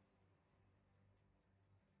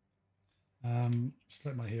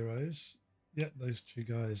 Select my heroes. Yep, those two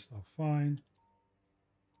guys are fine.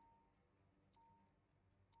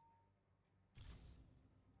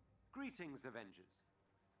 Greetings, Avengers.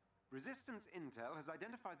 Resistance Intel has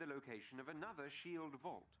identified the location of another shield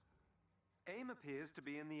vault. AIM appears to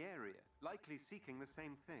be in the area, likely seeking the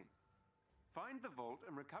same thing. Find the vault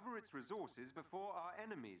and recover its resources before our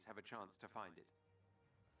enemies have a chance to find it.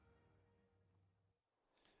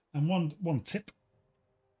 And one tip.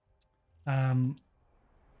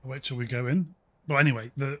 I'll wait till we go in. Well,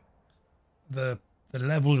 anyway, the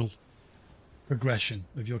level progression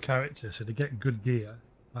of your character. So to get good gear,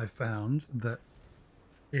 I found that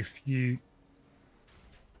if you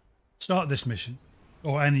start this mission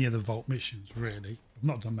or any of the vault missions, really, I've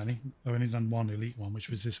not done many. I've only done one elite one, which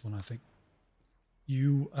was this one, I think.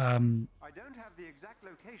 You I don't have the exact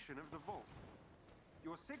location of the vault.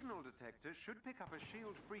 Your signal detector should pick up a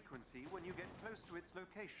shield frequency when you get close to its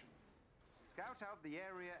location. Scout out the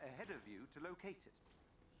area ahead of you to locate it.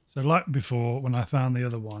 So like before, when I found the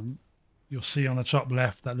other one, you'll see on the top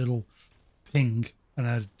left that little ping and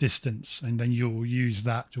a distance, and then you'll use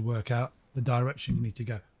that to work out the direction you need to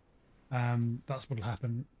go. That's what will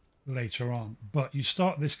happen later on. But you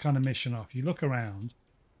start this kind of mission off, you look around,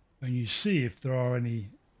 and you see if there are any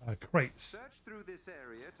crates. Search through this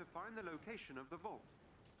area to find the location of the vault.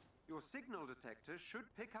 Your signal detector should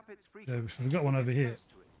pick up its frequency. So we've got one over here.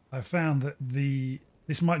 I found that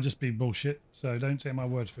this might just be bullshit, so don't take my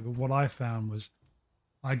word for it, but what I found was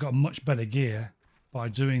I got much better gear by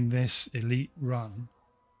doing this elite run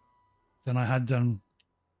than I had done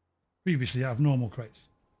previously out of normal crates.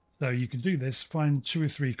 So you can do this, find 2 or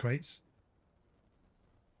 3 crates.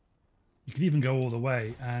 You can even go all the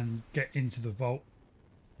way and get into the vault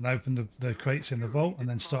and open the crates in the vault and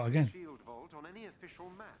then start again.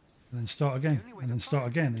 And then start again, and then start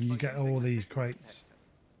again, and you get all these crates.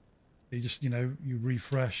 You just, you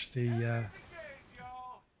refresh the...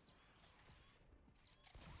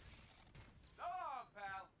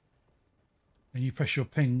 and you press your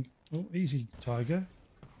ping. Oh, easy, Tiger.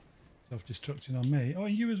 Self-destructing on me. Oh,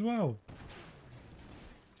 and you as well.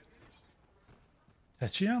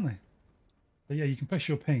 Tetchy, aren't they? But yeah, you can press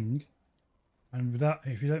your ping, and with that,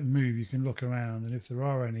 if you don't move, you can look around, and if there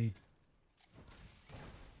are any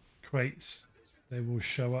crates, they will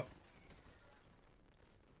show up.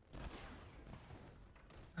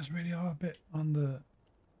 That's really are a bit on the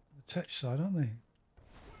tech side, aren't they?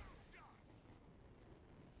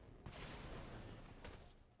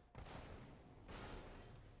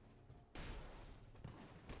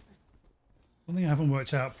 One thing I haven't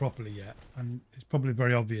worked out properly yet, and it's probably a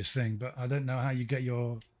very obvious thing, but I don't know how you get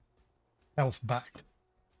your health back.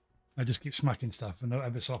 I just keep smacking stuff, and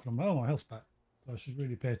every so often I'm like, oh, my health's back. So I should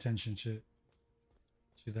really pay attention to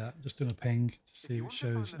that. Just doing a ping to see if it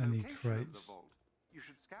shows any crates. You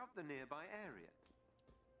should scout the nearby area.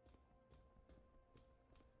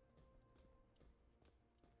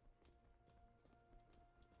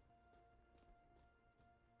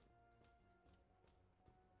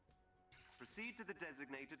 Proceed to the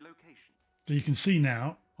designated location. So you can see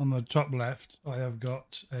now on the top left, I have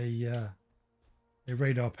got a a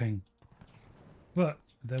radar ping. But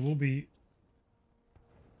there will be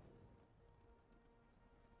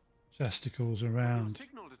chesticles When around. your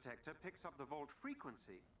signal detector picks up the vault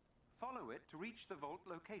frequency, follow it to reach the vault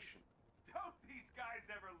location. Don't these guys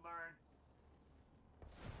ever learn?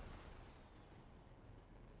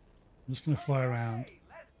 I'm just going to fly around Hey,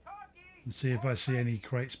 less talking! and see if I see any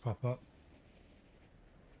crates pop up.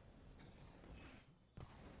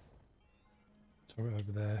 Turret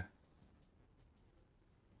over there.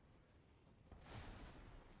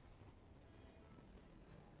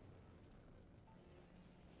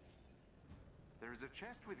 There is a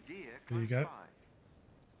chest with gear There you close go. by.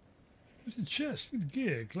 There's a chest with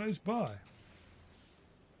gear close by.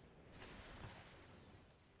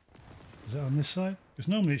 Is that on this side? Because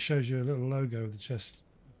normally it shows you a little logo of the chest.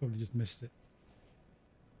 I probably just missed it.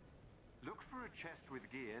 Look for a chest with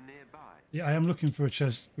gear nearby. Yeah, I am looking for a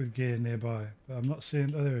chest with gear nearby, but I'm not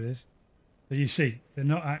seeing. Oh, there it is. So you see, they're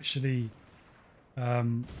not actually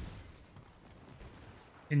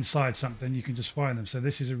inside something. You can just find them. So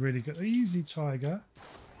this is a really good, easy tiger.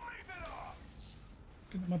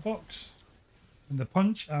 Look at my box. And the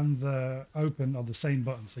punch and the open are the same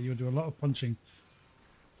button. So you'll do a lot of punching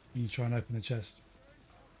when you try and open the chest.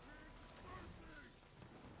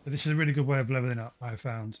 But this is a really good way of leveling up, I have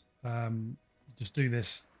found. Just do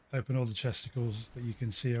this, open all the chesticles that you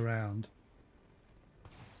can see around.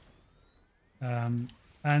 And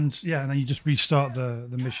yeah, and then you just restart the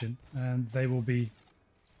mission and they will be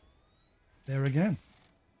there again.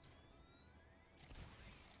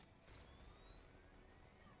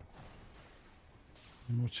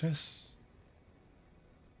 Any more chests?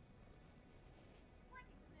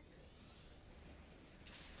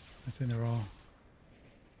 I think there are.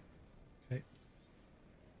 Okay.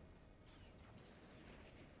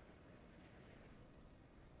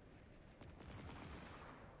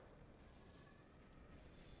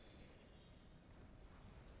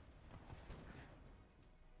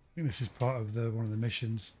 I think this is part of one of the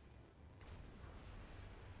missions.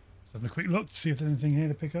 Let's have a quick look to see if there's anything here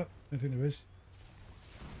to pick up. I don't think there is.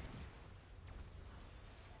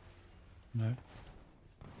 No.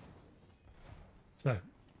 So, let's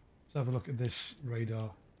have a look at this radar.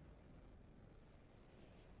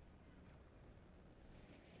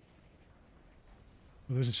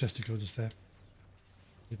 Well, there's a chesticle just there.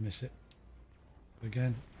 Did miss it.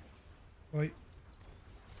 Again. Wait.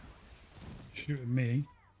 Shoot at me.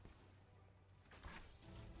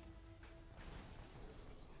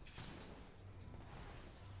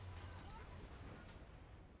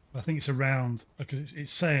 I think it's around, because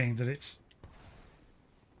it's saying that it's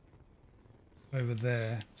over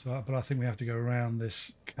there. So, but I think we have to go around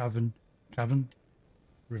this cavern,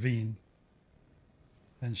 ravine,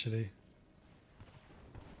 essentially.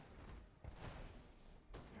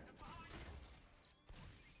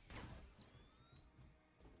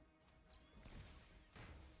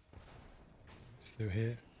 It's through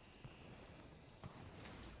here.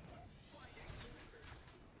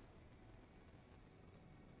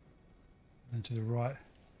 And to the right.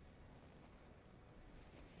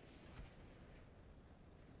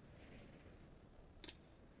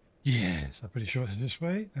 Yes, I'm pretty sure it's this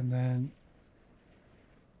way. And then,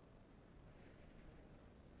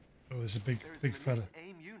 oh, there's a big fella. There is an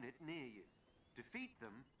AIM unit near you. Defeat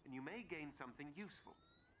them, and you may gain something useful.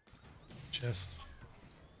 Chest.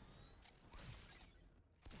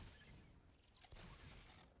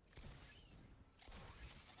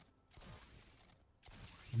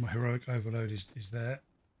 My heroic overload is there.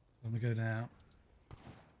 I'm gonna go down.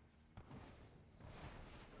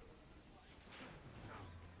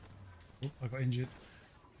 Oh, I got injured.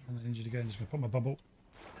 I'm not injured again. Just gonna put my bubble.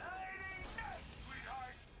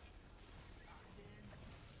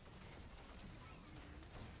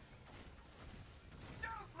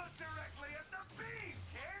 Don't look directly at the beam,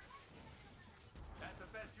 kid! That's the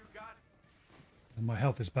best you got? And my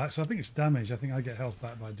health is back, so I think it's damage. I think I get health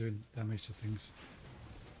back by doing damage to things.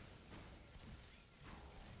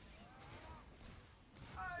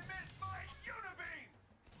 I missed my unibeam!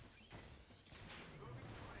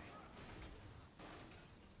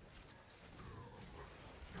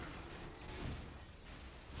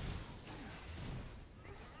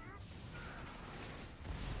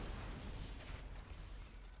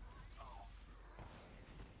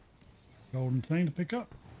 Golden thing to pick up.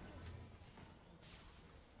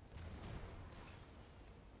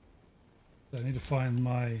 So I need to find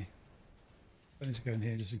my... I need to go in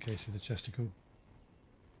here just in case of the chesticle.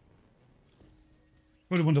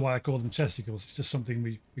 Probably wonder why I call them chesticles. It's just something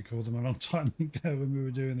we called them a long time ago when we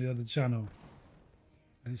were doing the other channel.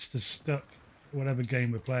 And it's just stuck. Whatever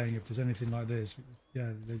game we're playing, if there's anything like this, yeah,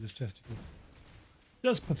 they're just chesticles.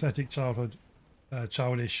 just pathetic childhood,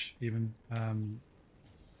 childish even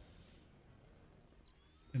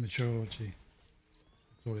immaturity.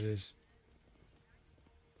 That's all it is.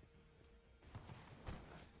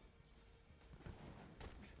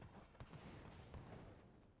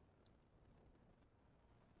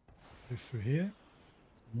 Go through here.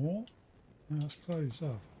 More. No, it's closed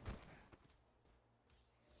off.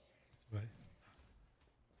 Wait.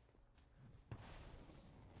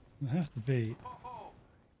 It has to be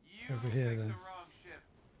over here then.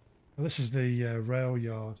 Well, this is the rail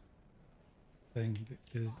yard thing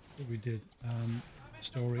that we did.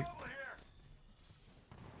 Story.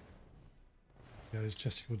 Yeah, there's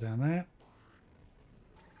chesticle down there.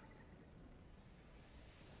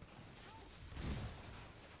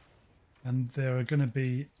 And there are going to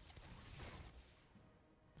be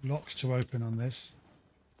locks to open on this.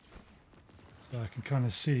 So I can kind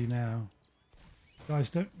of see now. Guys,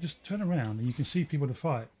 don't just turn around and you can see people to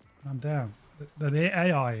fight. I'm down. The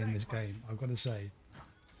AI in this game, I've got to say,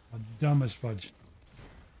 are dumb as fudge.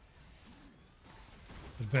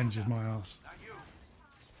 Avengers my ass.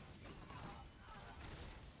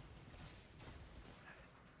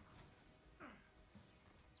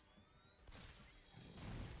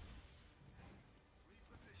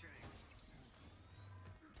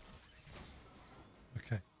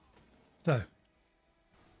 Okay. So.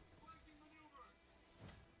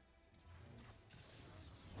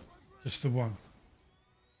 Just the one. I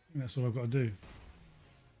think that's all I've got to do.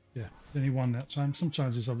 Yeah, there's only one that time.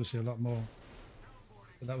 Sometimes there's obviously a lot more.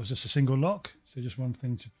 But that was just a single lock, so just one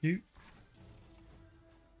thing to pew.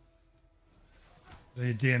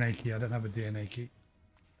 The DNA key, I don't have a DNA key.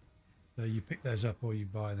 So you pick those up or you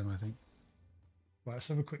buy them, I think. Right, let's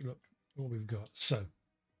have a quick look at what we've got. So,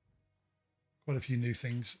 quite a few new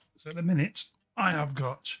things. So at the minute, I have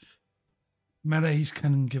got melees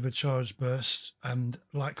can give a charge burst and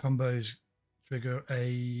light combos trigger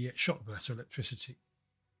a shock burst of electricity.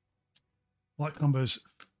 Light combos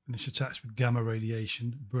finish attacks with gamma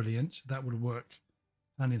radiation. Brilliant. That would work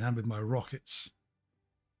hand in hand with my rockets.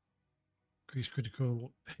 Increase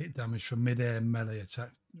critical hit damage from mid-air melee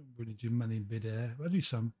attacks. Don't really do many mid-air. I do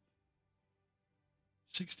some.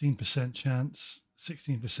 16% chance.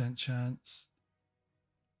 16% chance.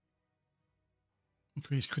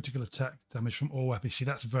 Increase critical attack damage from all weapons. See,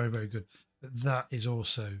 that's very, very good. But that is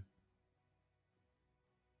also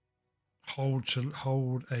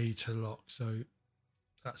hold A to lock. So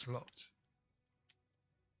that's locked.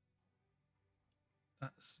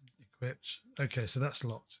 That's equipped. Okay, so that's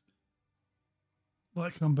locked.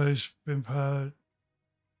 Light combos been powered.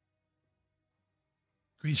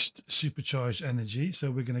 Increased supercharged energy. So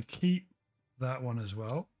we're going to keep that one as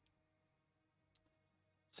well.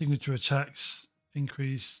 Signature attacks.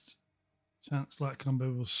 Increased chance light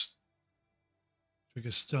combo will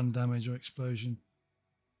trigger stun damage or explosion.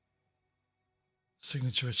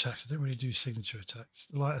 Signature attacks. I don't really do signature attacks.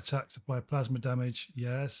 Light attacks apply plasma damage.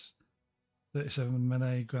 Yes. 37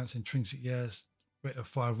 melee grants intrinsic. Yes. Rate of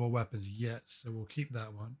fire of all weapons. Yes. So we'll keep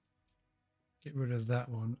that one. Get rid of that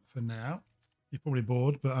one for now. You're probably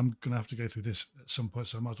bored, but I'm going to have to go through this at some point,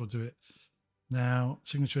 so I might as well do it now.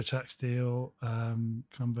 Signature attacks deal.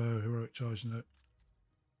 Combo, heroic charge note.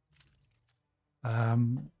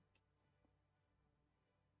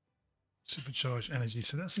 Supercharged energy.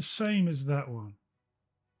 So that's the same as that one.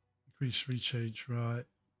 Increase recharge, right?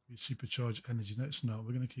 Supercharged energy. No, it's not.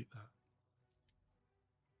 We're going to keep that.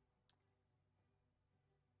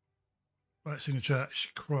 Right, signature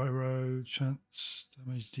action, cryo, chance,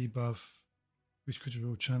 damage debuff, increase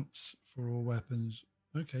critical chance for all weapons.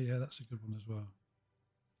 Okay, yeah, that's a good one as well.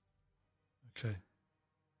 Okay.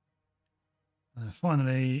 And then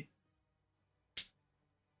finally,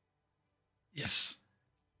 yes.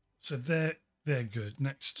 So they're good.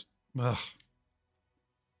 Next,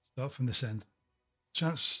 start from this end.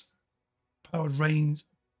 Chance powered range.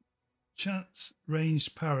 Chance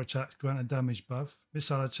ranged power attacks grant a damage buff.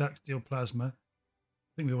 Missile attacks deal plasma.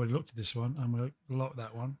 I think we already looked at this one. I'm going to lock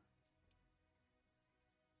that one.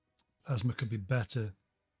 Plasma could be better.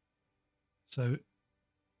 So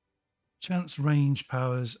chance range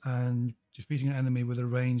powers and defeating an enemy with a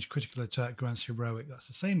ranged critical attack grants heroic. That's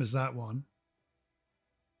the same as that one.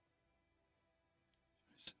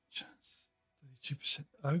 Chance 32%.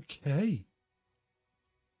 Okay.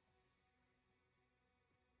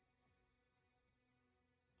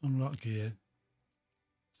 Unlock gear.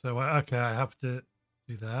 So, okay, I have to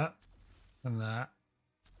do that and that.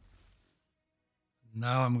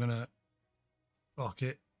 Now I'm going to lock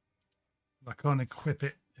it. I can't equip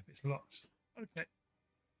it if it's locked. Okay.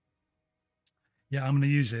 Yeah, I'm going to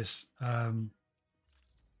use this. I'm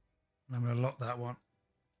going to lock that one.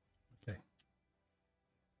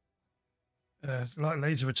 Like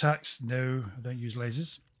laser attacks, no, I don't use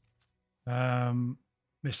lasers.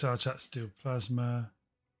 Missile attacks deal plasma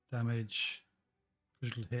damage,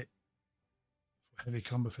 critical hit for heavy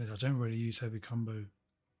combo finish. I don't really use heavy combo. I'm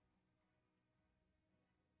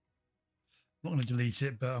not going to delete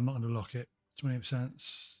it, but I'm not going to lock it.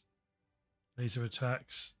 20% laser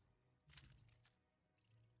attacks.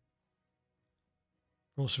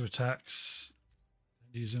 Also attacks.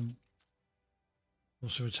 Don't use them.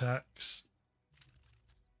 Also attacks.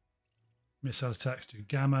 Missile attacks do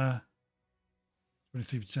gamma.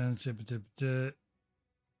 23%.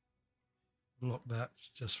 Lock that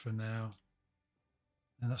just for now.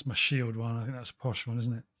 And that's my shield one. I think that's a posh one,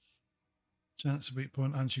 isn't it? Chance of weak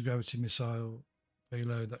point anti-gravity missile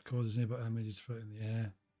payload that causes nearby enemies to float in the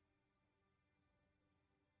air.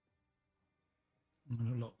 I'm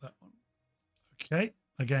going to lock that one. Okay.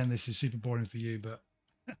 Again, this is super boring for you, but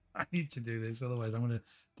I need to do this. Otherwise, I'm going to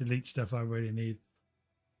delete stuff I really need.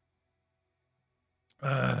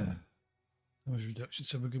 Damage reduction.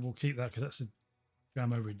 So we'll keep that because that's a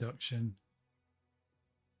gamma reduction.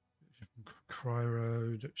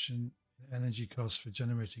 Cryo reduction. Energy cost for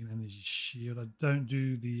generating an energy shield. I don't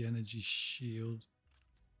do the energy shield.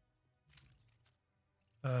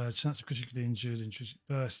 Chance of critically injured, intrinsic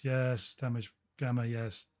burst, yes. Damage gamma,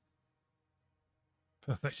 yes.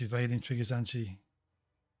 Perfect evading triggers anti.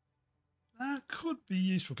 That could be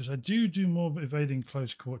useful because I do more evading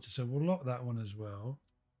close quarters, so we'll lock that one as well.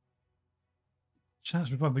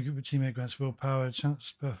 Chance Republic of teammate grants willpower.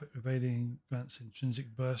 Chance perfect evading grants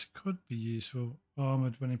intrinsic burst could be useful.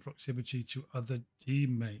 Armored when in proximity to other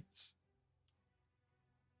teammates.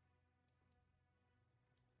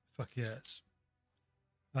 Fuck yes.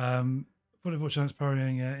 Full chance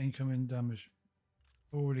parrying incoming damage.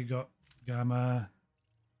 Already got gamma.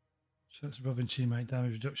 Chance of above teammate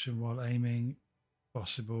damage reduction while aiming.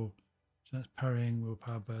 Possible. Chance parrying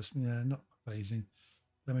willpower burst. Yeah, not amazing.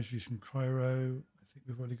 Damage used from cryo. I think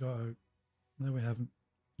we've already got. No, we haven't.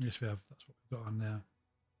 Yes, we have. That's what we've got on now.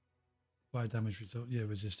 Fire damage result. Yeah,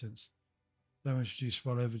 resistance. Damage reduced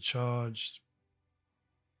while overcharged.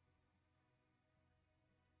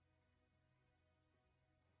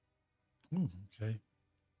 Ooh, okay.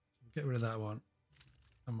 So we'll get rid of that one.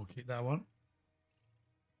 And we'll keep that one.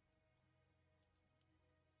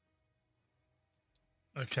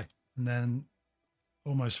 Okay. And then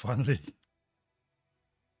almost finally.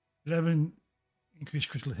 11 increased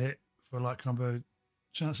critical hit for a light combo.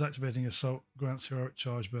 Chance activating assault grants heroic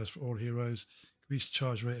charge burst for all heroes. Increased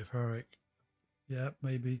charge rate of heroic. Yeah,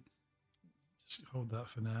 maybe. Just hold that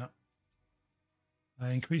for now.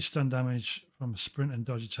 Increased stun damage from sprint and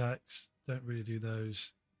dodge attacks. Don't really do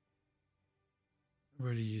those.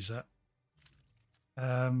 Really use that.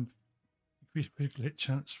 Increased critical hit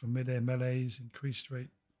chance from mid-air melees. Increased rate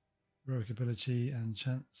heroic ability and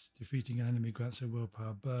chance defeating an enemy grants a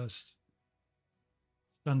willpower burst.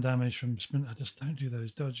 Stun damage from sprint. I just don't do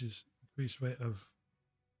those dodges. Increased rate of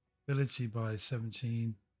ability by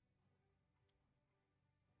 17.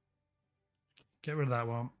 Get rid of that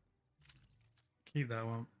one. Keep that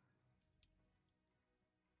one.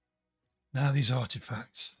 Now these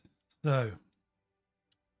artifacts. So,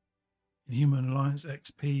 Human Alliance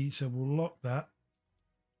XP. So we'll lock that.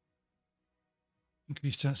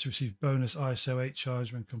 Increased chance to receive bonus ISO 8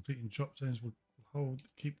 charge when completing drop zones. We'll hold.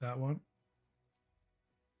 Keep that one.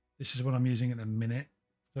 This is what I'm using at the minute.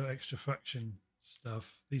 So extra faction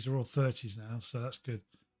stuff. These are all 30s now, so that's good.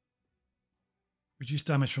 Reduce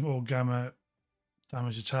damage from all gamma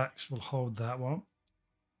damage attacks. We'll hold that one.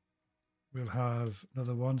 We'll have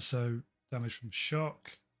another one. So damage from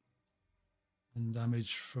shock and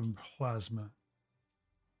damage from plasma.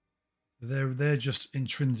 They're just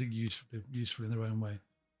intrinsic useful in their own way.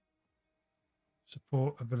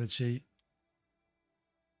 Support ability.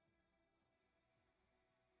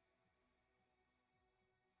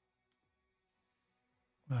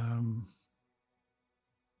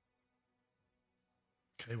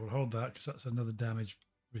 Okay, we'll hold that because that's another damage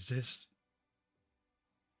resist.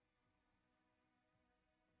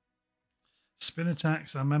 Spin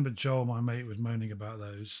attacks. I remember Joel, my mate, was moaning about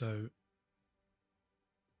those. So,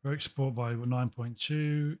 heroic support by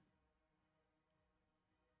 9.2.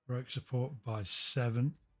 Heroic support by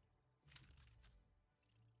 7.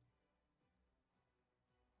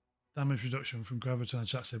 Damage reduction from graviton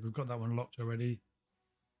attacks. So we've got that one locked already.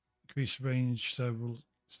 Increased range. So we'll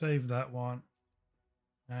save that one.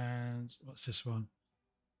 And what's this one?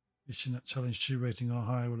 Mission that challenge 2 rating or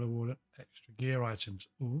higher will award extra gear items.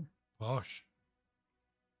 Ooh, posh.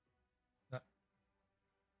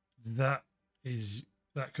 That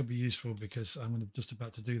could be useful because I'm just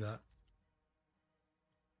about to do that.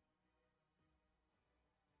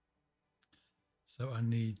 So I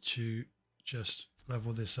need to just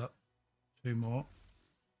level this up 2 more.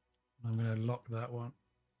 I'm going to lock that one.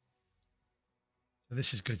 So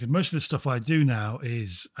this is good. Because most of the stuff I do now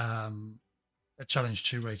is a challenge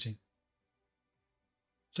 2 rating.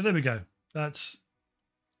 So there we go. That's...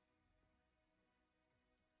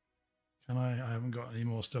 Can I haven't got any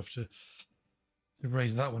more stuff to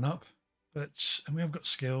raise that one up. And we have got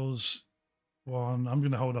skills. One. I'm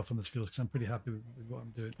going to hold off on the skills because I'm pretty happy with what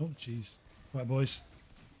I'm doing. Oh, jeez. Right, boys.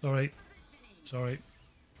 Sorry. Sorry.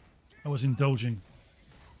 I was indulging.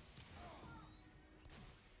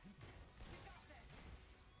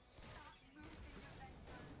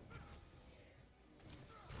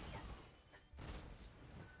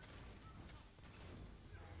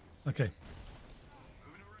 Okay.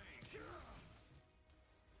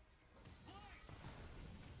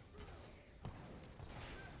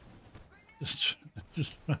 Just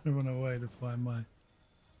trying to run away to find my...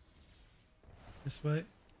 This way?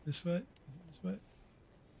 This way? This way?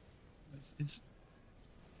 It's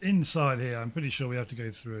inside here. I'm pretty sure we have to go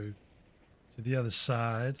through to the other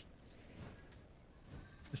side.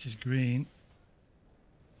 This is green.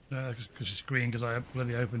 No, because it's green because I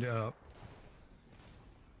bloody opened it up.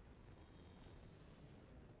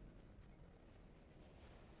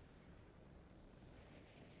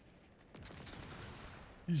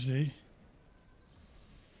 Easy.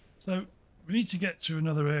 So we need to get to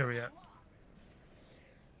another area.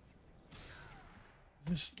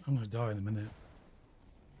 I'm going to die in a minute.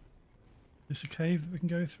 Is this a cave that we can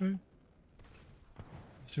go through?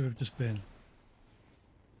 That's where we've just been.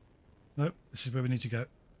 Nope, this is where we need to go.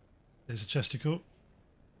 There's a chesticle.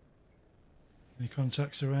 Any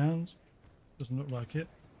contacts around? Doesn't look like it.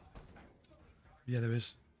 Yeah, there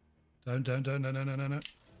is. Don't, no.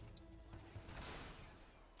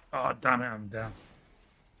 Oh, damn it, I'm down.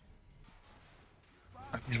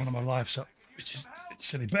 I use one of my lives up, which is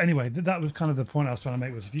silly. But anyway, that was kind of the point I was trying to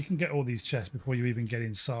make, was if you can get all these chests before you even get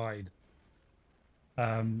inside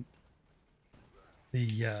the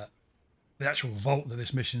actual vault that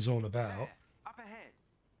this mission's all about, Up ahead.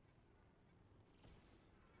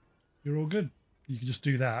 you're all good. You can just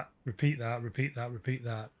do that, repeat that,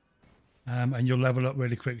 and you'll level up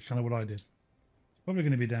really quick, kind of what I did. It's probably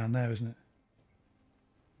going to be down there, isn't it?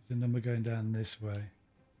 There's a number going down this way.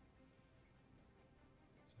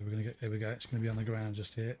 So we're going to get, here we go, it's going to be on the ground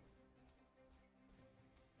just here.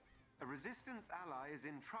 A resistance ally is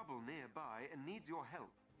in trouble nearby and needs your help.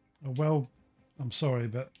 Oh, well, I'm sorry,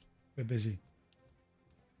 but we're busy.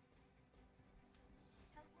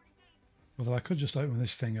 Although I could just open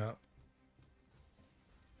this thing up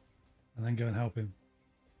and then go and help him.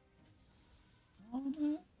 Oh,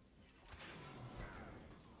 no.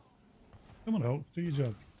 Come on, Hulk, do your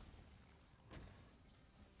job.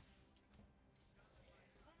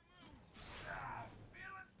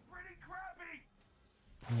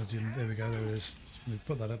 There we go, there it is. Just going to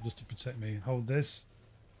put that up just to protect me. Hold this.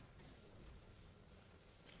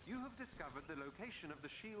 You have discovered the location of the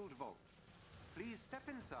shield vault. Please step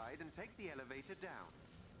inside and take the elevator down.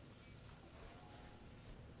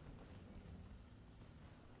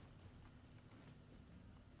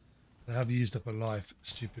 I have used up a life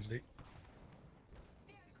stupidly.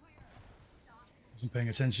 Wasn't paying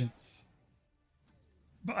attention.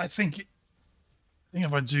 But I think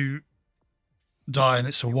if I do die and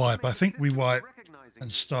it's a wipe, I think we wipe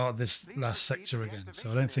and start this last sector again.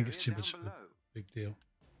 So I don't think it's too much of a big deal.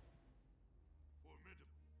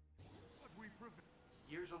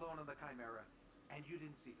 Years alone on the Chimera, and you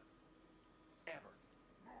didn't see them. Ever.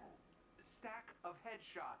 A stack of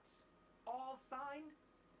headshots. All signed?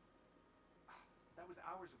 That was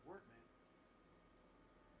hours of work, man.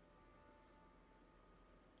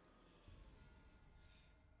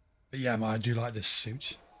 But yeah, man, I do like this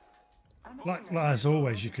suit. Like as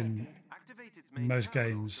always, you can, in most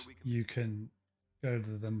games, you can go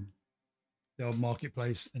to the old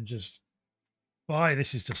marketplace and just buy.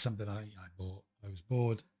 This is just something I bought. I was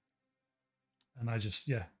bored. And I just,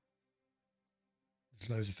 yeah. There's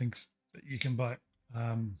loads of things that you can buy.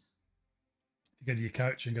 If you go to your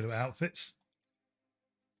couch and go to outfits,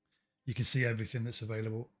 you can see everything that's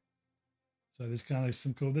available. So there's kind of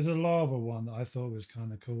some cool, there's a lava one that I thought was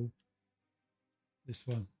kind of cool. This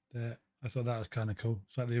one there, I thought that was kind of cool.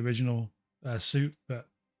 It's like the original suit, but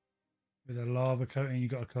with a lava coating, you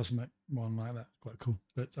got a cosmic one like that. Quite cool.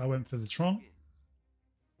 But I went for the Tron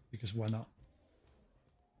because why not?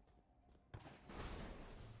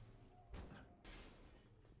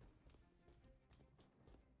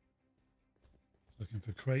 Looking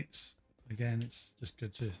for crates. Again, it's just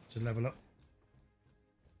good to level up.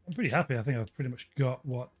 I'm pretty happy. I think I've pretty much got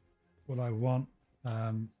what I want.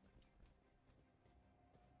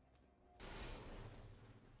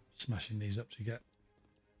 smashing these up to get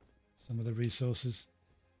some of the resources.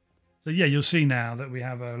 So yeah, you'll see now that we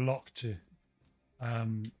have a lock to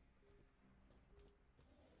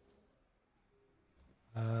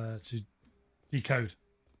decode,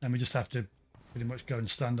 and we just have to pretty much go and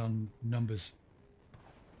stand on numbers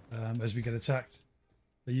as we get attacked.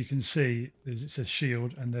 So you can see it says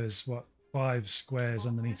shield, and there's what, 5 squares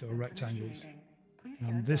underneath it, or rectangles. And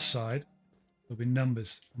on this side there'll be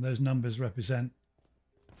numbers, and those numbers represent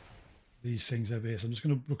these things over here. So I'm just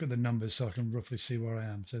going to look at the numbers so I can roughly see where I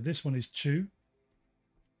am. So this one is 2,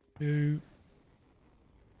 2,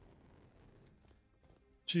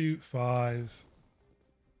 2, 5,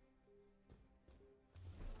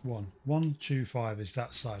 1. 1, 2, 5 is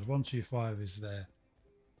that side. 1, 2, 5 is there.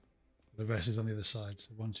 The rest is on the other side. So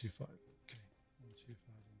 1, 2, 5. Okay. 1, 2, 5, 1,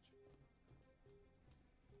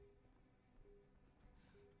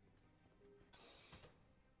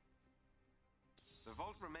 2. The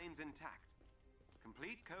vault remains intact.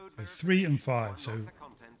 Complete code So 3 and verification 5. So to unlock the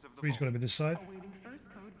contents of the 3's got to be this side. Awaiting first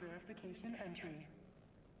code verification entry.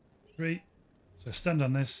 3. So stand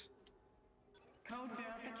on this, Code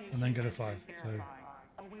verification and then go to entry 5. So verified.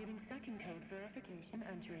 Awaiting second code verification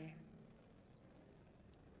entry.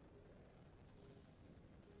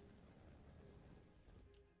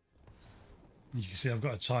 you can see I've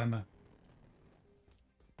got a timer.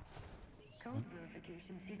 Code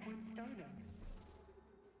verification sequence starting.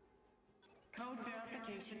 Code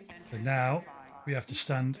verification entry So now verified. we have to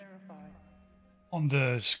stand Verified. on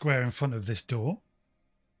the square in front of this door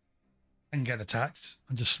and get attacked,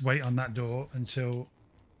 and just wait on that door until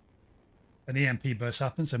an EMP burst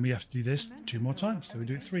happens. And we have to do this 2 more times, so we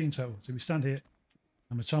do it 3 in total. So we stand here.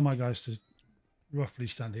 I'm going to tell my guys to roughly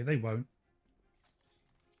stand here. They won't.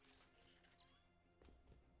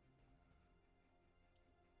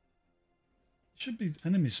 Should be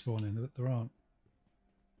enemies spawning, but there aren't.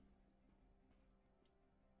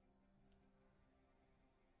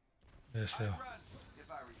 Yes, they I'd are. run if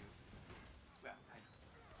I were you. Well, I know.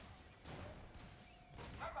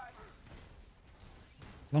 Bye-bye.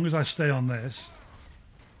 As long as I stay on this,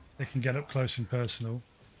 they can get up close and personal.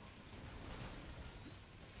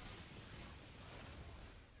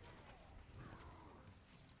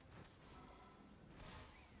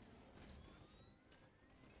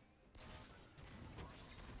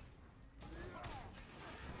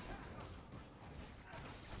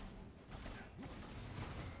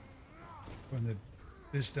 When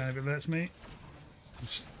this down if it lets me.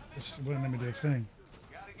 It won't let me do a thing.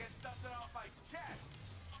 Gotta get something off my chest.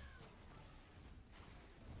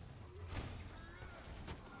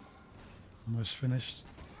 Almost finished.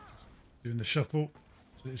 Doing the shuffle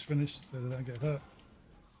so it's finished so they don't get hurt.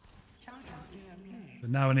 Charging EMP. So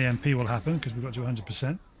now an EMP will happen because we've got to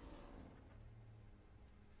 100%.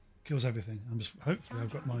 Kills everything. I'm just hopefully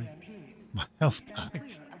I've got my health back. Clear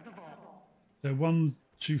of the vault. So 1,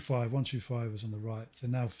 2, 5. 1, 2, 5 is on the right. So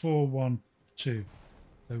now 4, 1, 2.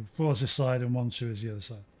 So 4 is this side and 1, 2 is the other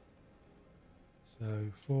side. So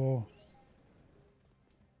 4,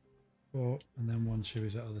 4, and then 1, 2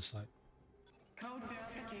 is that other side. Code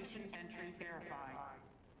verification entry verified.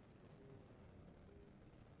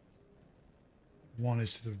 1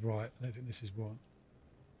 is to the right. I don't think this is 1.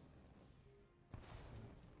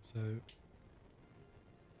 So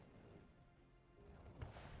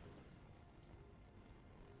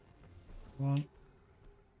one.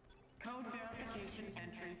 Code verification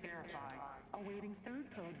entry verified. Awaiting third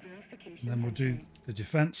code verification. And then we'll do entry. the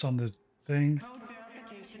defense on the thing, Code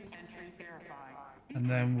verification entry verified. and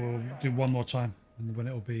then we'll do one more time, and when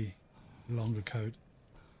it will be a longer code.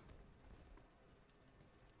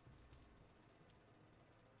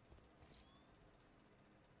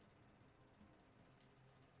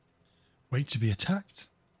 Wait to be attacked.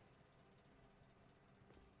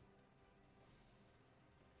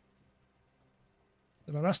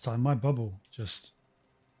 The last time my bubble just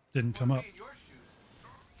didn't come up. Be in your shoes.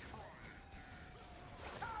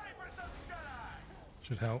 Time for some shut-eye.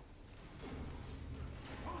 Should help.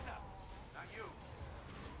 Who's up? Not you.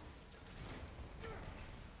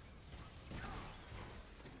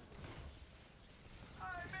 I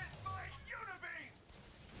missed my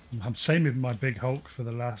unibeam. I'm same with my big Hulk for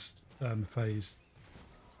the last phase.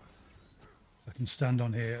 So I can stand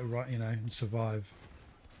on here, right, you know, and survive.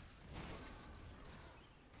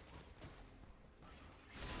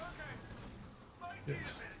 Okay. Might Yes. be a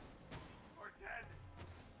minute. Or 10.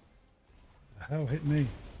 The hell hit me?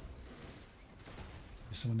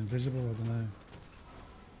 Is someone invisible? I don't know.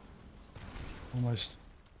 Almost.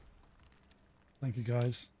 Thank you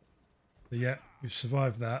guys. But yeah, we've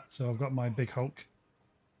survived that. So I've got my big Hulk.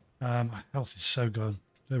 My health is so gone.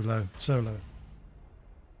 So low. So low.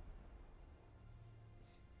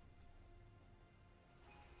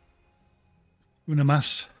 Una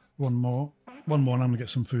mass. One more. One more, and I'm going to get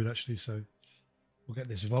some food, actually. So we'll get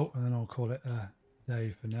this vault, and then I'll call it a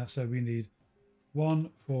day for now. So we need 1,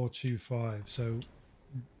 4, 2, 5. So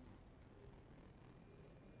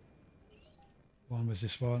one was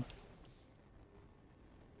this one.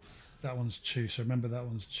 That one's 2. So remember that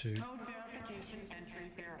one's 2. Code verification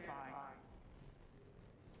entry verified.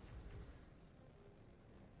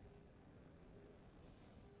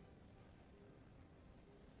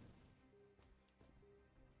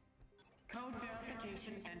 Code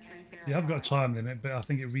verification entry verified. Yeah, I've got a time limit, but I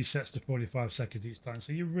think it resets to 45 seconds each time.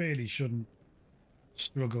 So you really shouldn't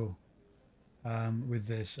struggle with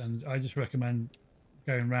this. And I just recommend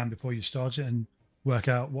going around before you start it and work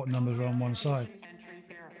out what numbers are on one side. Entry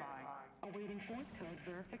verified. Awaiting fourth code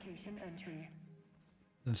verification entry.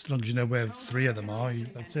 And as long as you know where 3 of them are,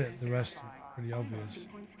 that's it. The rest are pretty obvious.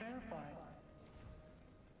 Sequence verified.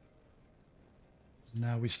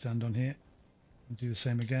 Now we stand on here and do the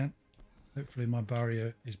same again. Hopefully my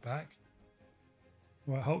barrier is back.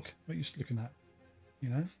 Right, Hulk, what are you looking at? You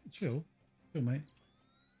know, chill, mate.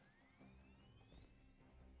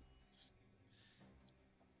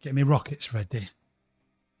 Get me rockets ready.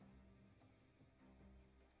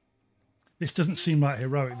 This doesn't seem like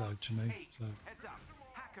heroic though to me. So Heads up.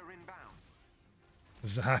 Hacker inbound.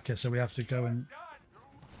 there's a hacker, so we have to go and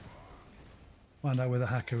find out where the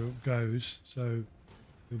hacker goes. So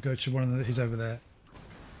we'll go to one of the. He's over there.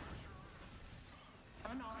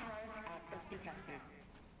 Unauthorized access detected.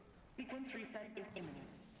 Sequence reset is imminent.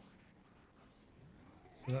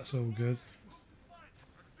 So that's all good.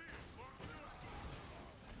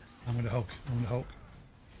 I'm gonna Hulk.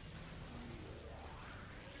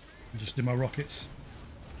 And just do my rockets.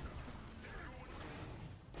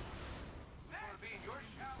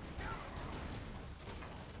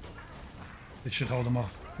 This should hold them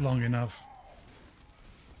off long enough.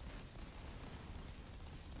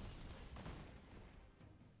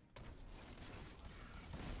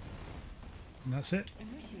 And that's it.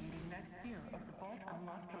 Initiating next tier of the Vault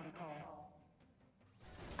Unlock protocol.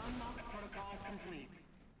 Unlock protocol complete.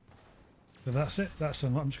 So that's it. That's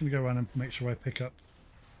unlocked. I'm just going to go around and make sure I pick up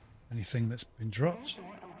anything that's been dropped. Door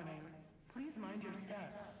opening. Please mind your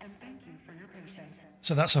steps and thank you for your patience.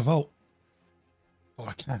 So that's a vault. Or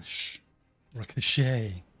a cache. Or a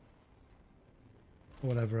cache. Or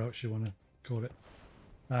whatever else you want to call it.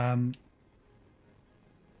 So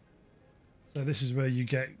this is where you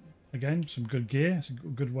get, again, some good gear. It's a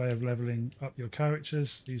good way of leveling up your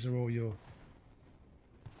characters. These are all your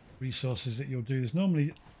resources that you'll do. There's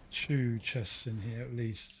normally 2 chests in here at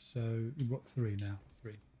least. So you've got 3 now.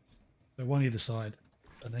 3. So one either side.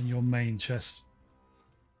 And then your main chest.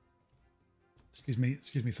 Excuse me,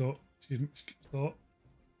 thought. Thought.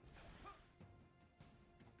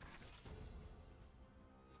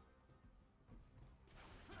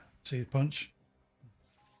 See the punch?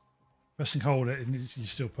 Pressing hold it, and you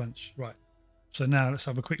still punch. Right. So now let's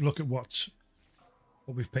have a quick look at what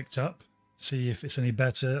we've picked up. See if it's any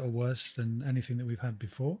better or worse than anything that we've had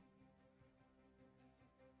before.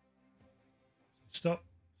 Stop.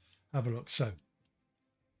 Have a look. So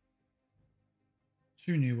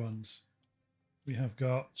 2 new ones. We have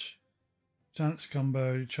got chance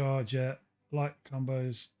combo, charge yet, light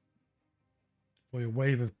combos, deploy a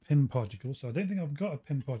wave of pin particles. So I don't think I've got a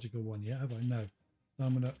pin particle one yet, have I? No. So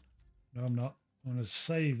I'm gonna. No, I'm not. I'm gonna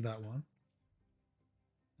save that one.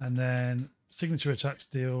 And then signature attacks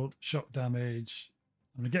deal shock damage.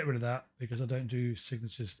 I'm gonna get rid of that because I don't do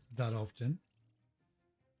signatures that often.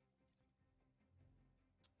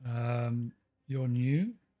 Your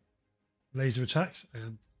new laser attacks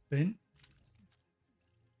and bin.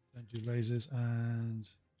 Don't do lasers. And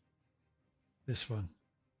this one,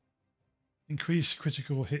 increase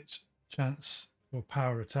critical hit chance for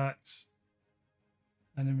power attacks.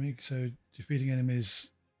 Enemy, so defeating enemies,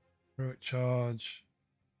 heroic charge.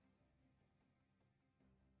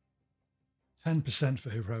 10% for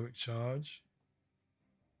heroic charge.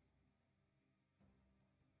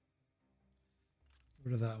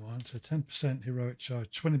 Get rid of that one. So 10% heroic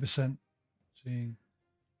charge, 20% seeing.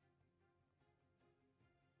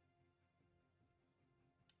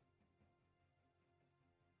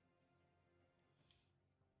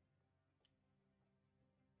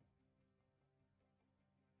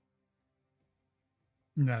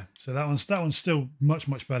 No, so that one's still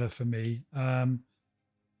much better for me. I'm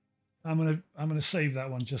gonna save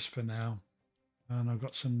that one just for now, and I've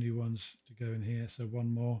got some new ones to go in here. So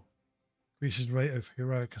one more increases rate of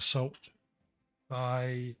heroic assault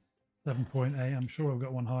by 7.8. I'm sure I've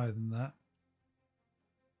got one higher than that.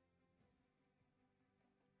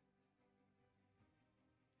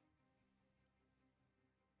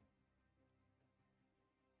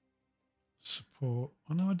 for...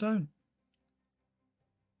 Oh, no, I don't.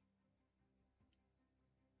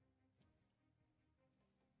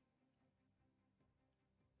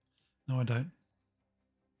 No, I don't.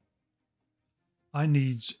 I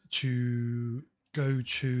need to go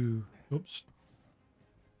to... Oops.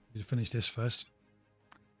 I need to finish this first.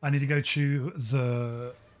 I need to go to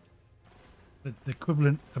the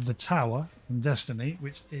equivalent of the tower from Destiny,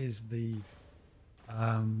 which is the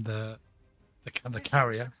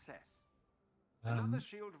carrier. And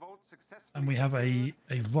we have a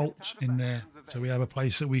vault in there, so we have a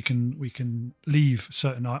place that we can leave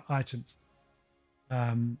certain items.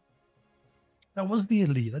 That was the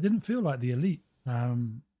elite. That didn't feel like the elite.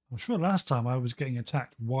 I'm sure last time I was getting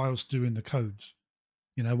attacked whilst doing the codes,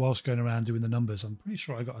 you know, whilst going around doing the numbers. I'm pretty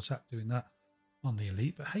sure I got attacked doing that on the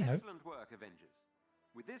elite, but hey ho. Excellent work, Avengers.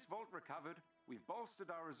 With this vault recovered, we've bolstered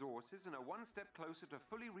our resources and are one step closer to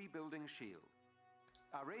fully rebuilding S.H.I.E.L.D.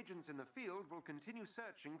 Our agents in the field will continue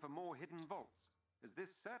searching for more hidden vaults, as this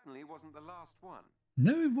certainly wasn't the last one.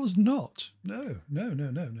 No, it was not. No.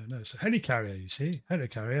 So helicarrier, you see,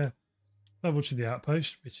 helicarrier, double to the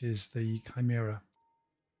outpost, which is the Chimera,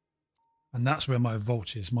 and that's where my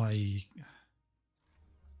vault is. My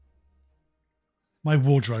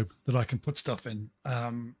wardrobe that I can put stuff in,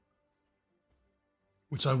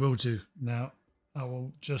 which I will do now. I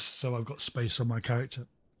will, just so I've got space on my character.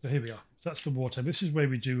 So here we are. So that's the wardrobe. This is where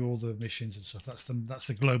we do all the missions and stuff. That's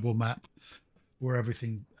the global map where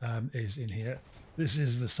everything is in here. This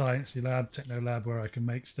is the sciencey lab, techno lab, where I can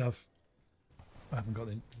make stuff. I haven't got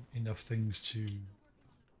enough things to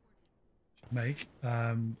make.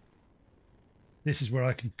 This is where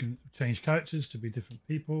I can change characters to be different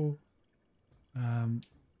people.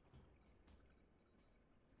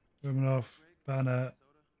 Romanov, Banner,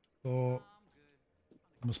 Thor.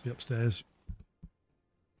 Must be upstairs.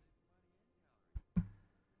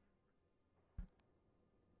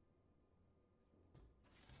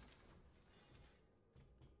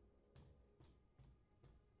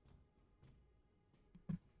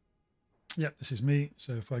 Yep, this is me.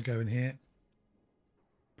 So if I go in here,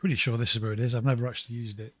 pretty sure this is where it is. I've never actually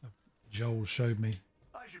used it. Joel showed me.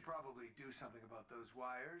 I should probably do something about those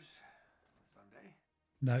wires someday.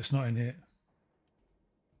 No, it's not in here.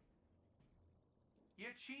 You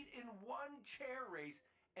cheat in one chair race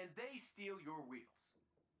and they steal your wheels.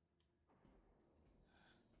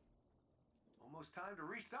 Almost time to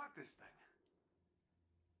restock this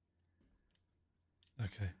thing.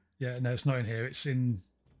 Okay. Yeah, no, it's not in here. It's in...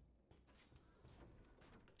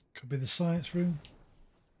 Could be the science room.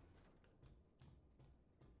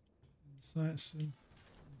 Science room.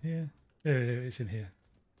 Here. Yeah, it's in here.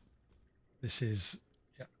 This is...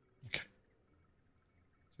 Yeah. Okay.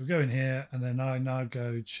 So we go in here, and then I now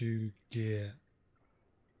go to gear.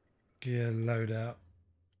 Gear loadout.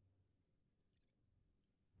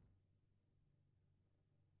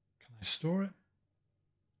 Can I store it?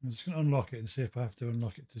 I'm just going to unlock it and see if I have to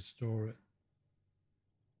unlock it to store it.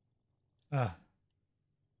 Ah.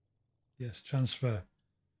 Yes, transfer.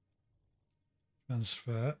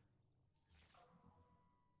 Transfer.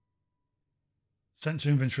 Sent to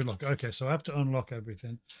inventory lock. Okay, so I have to unlock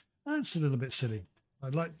everything. That's a little bit silly.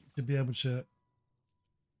 I'd like to be able to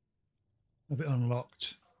have it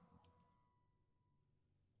unlocked.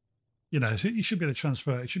 You know, so you should be able to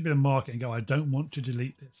transfer. It should be able to mark it and go, I don't want to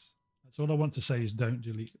delete this. That's all I want to say is don't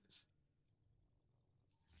delete this.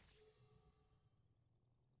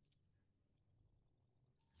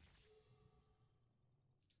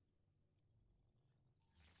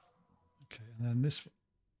 Okay, and then this.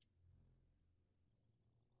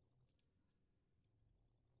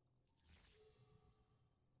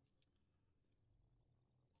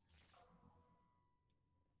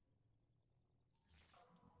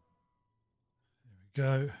 There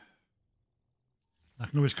we go. I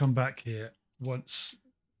can always come back here once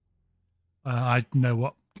I know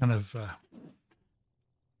what kind of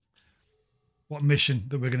what mission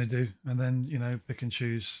that we're going to do, and then, you know, pick and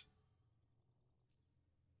choose.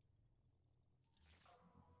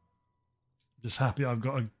 Just happy I've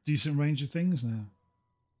got a decent range of things now.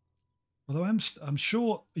 Although I'm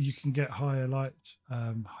sure you can get higher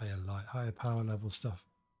power level stuff.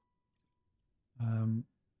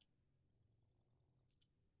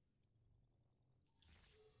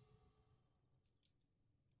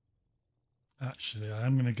 Actually, I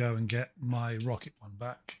am going to go and get my rocket one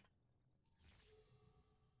back.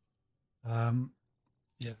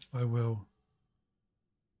 Yeah, I will.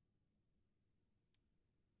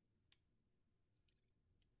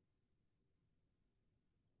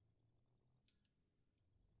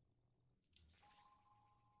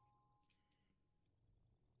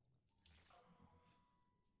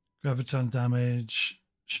 Graviton damage,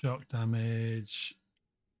 shock damage.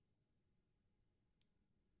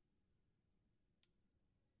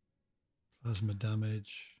 Plasma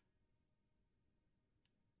damage.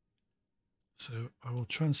 So I will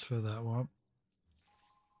transfer that one.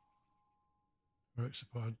 Heroic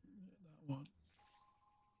supply, that one.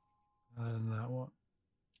 And that one.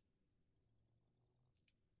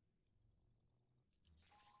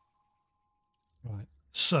 Right.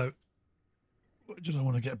 So what did I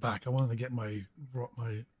want to get back? I wanted to get my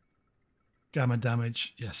gamma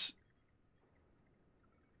damage. Yes.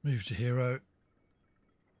 Move to hero.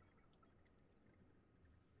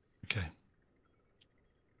 Okay.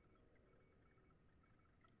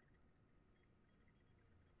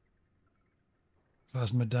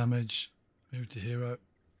 Plasma damage. Move to hero.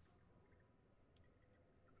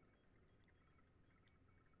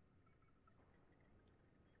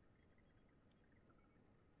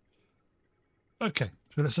 Okay,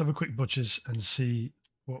 so let's have a quick butchers and see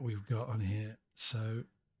what we've got on here. So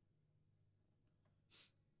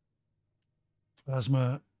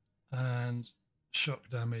plasma and shock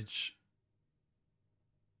damage.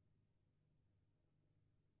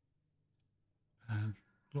 And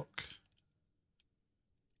block.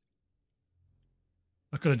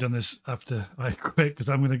 I could have done this after I quit because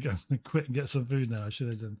I'm going to quit and get some food now. I should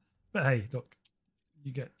have done. But hey, look,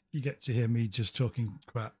 you get to hear me just talking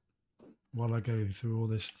crap while I go through all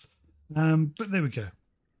this. But there we go.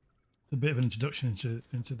 A bit of an introduction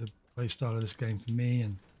into the play style of this game for me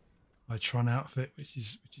and my Tron outfit, which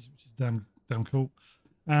is damn cool.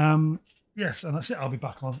 Yes, and that's it. I'll be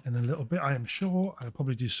back on in a little bit. I am sure I'll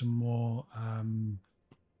probably do some more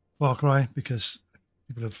Far Cry because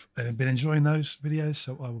people have been enjoying those videos,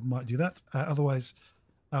 so I might do that. Otherwise,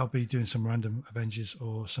 I'll be doing some random Avengers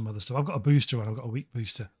or some other stuff. I've got a booster on. I've got a weak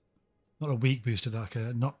booster. Not a weak booster, like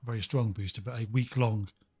a not very strong booster, but a week-long,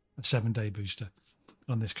 a 7-day booster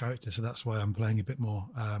on this character. So that's why I'm playing a bit more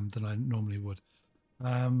than I normally would.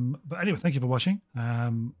 But anyway, thank you for watching.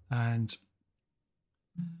 And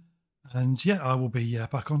yeah, I will be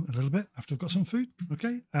back on a little bit after I've got some food.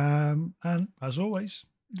 Okay. And as always,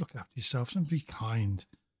 look after yourselves and be kind.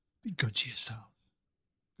 Be good to yourself.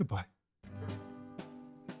 Goodbye.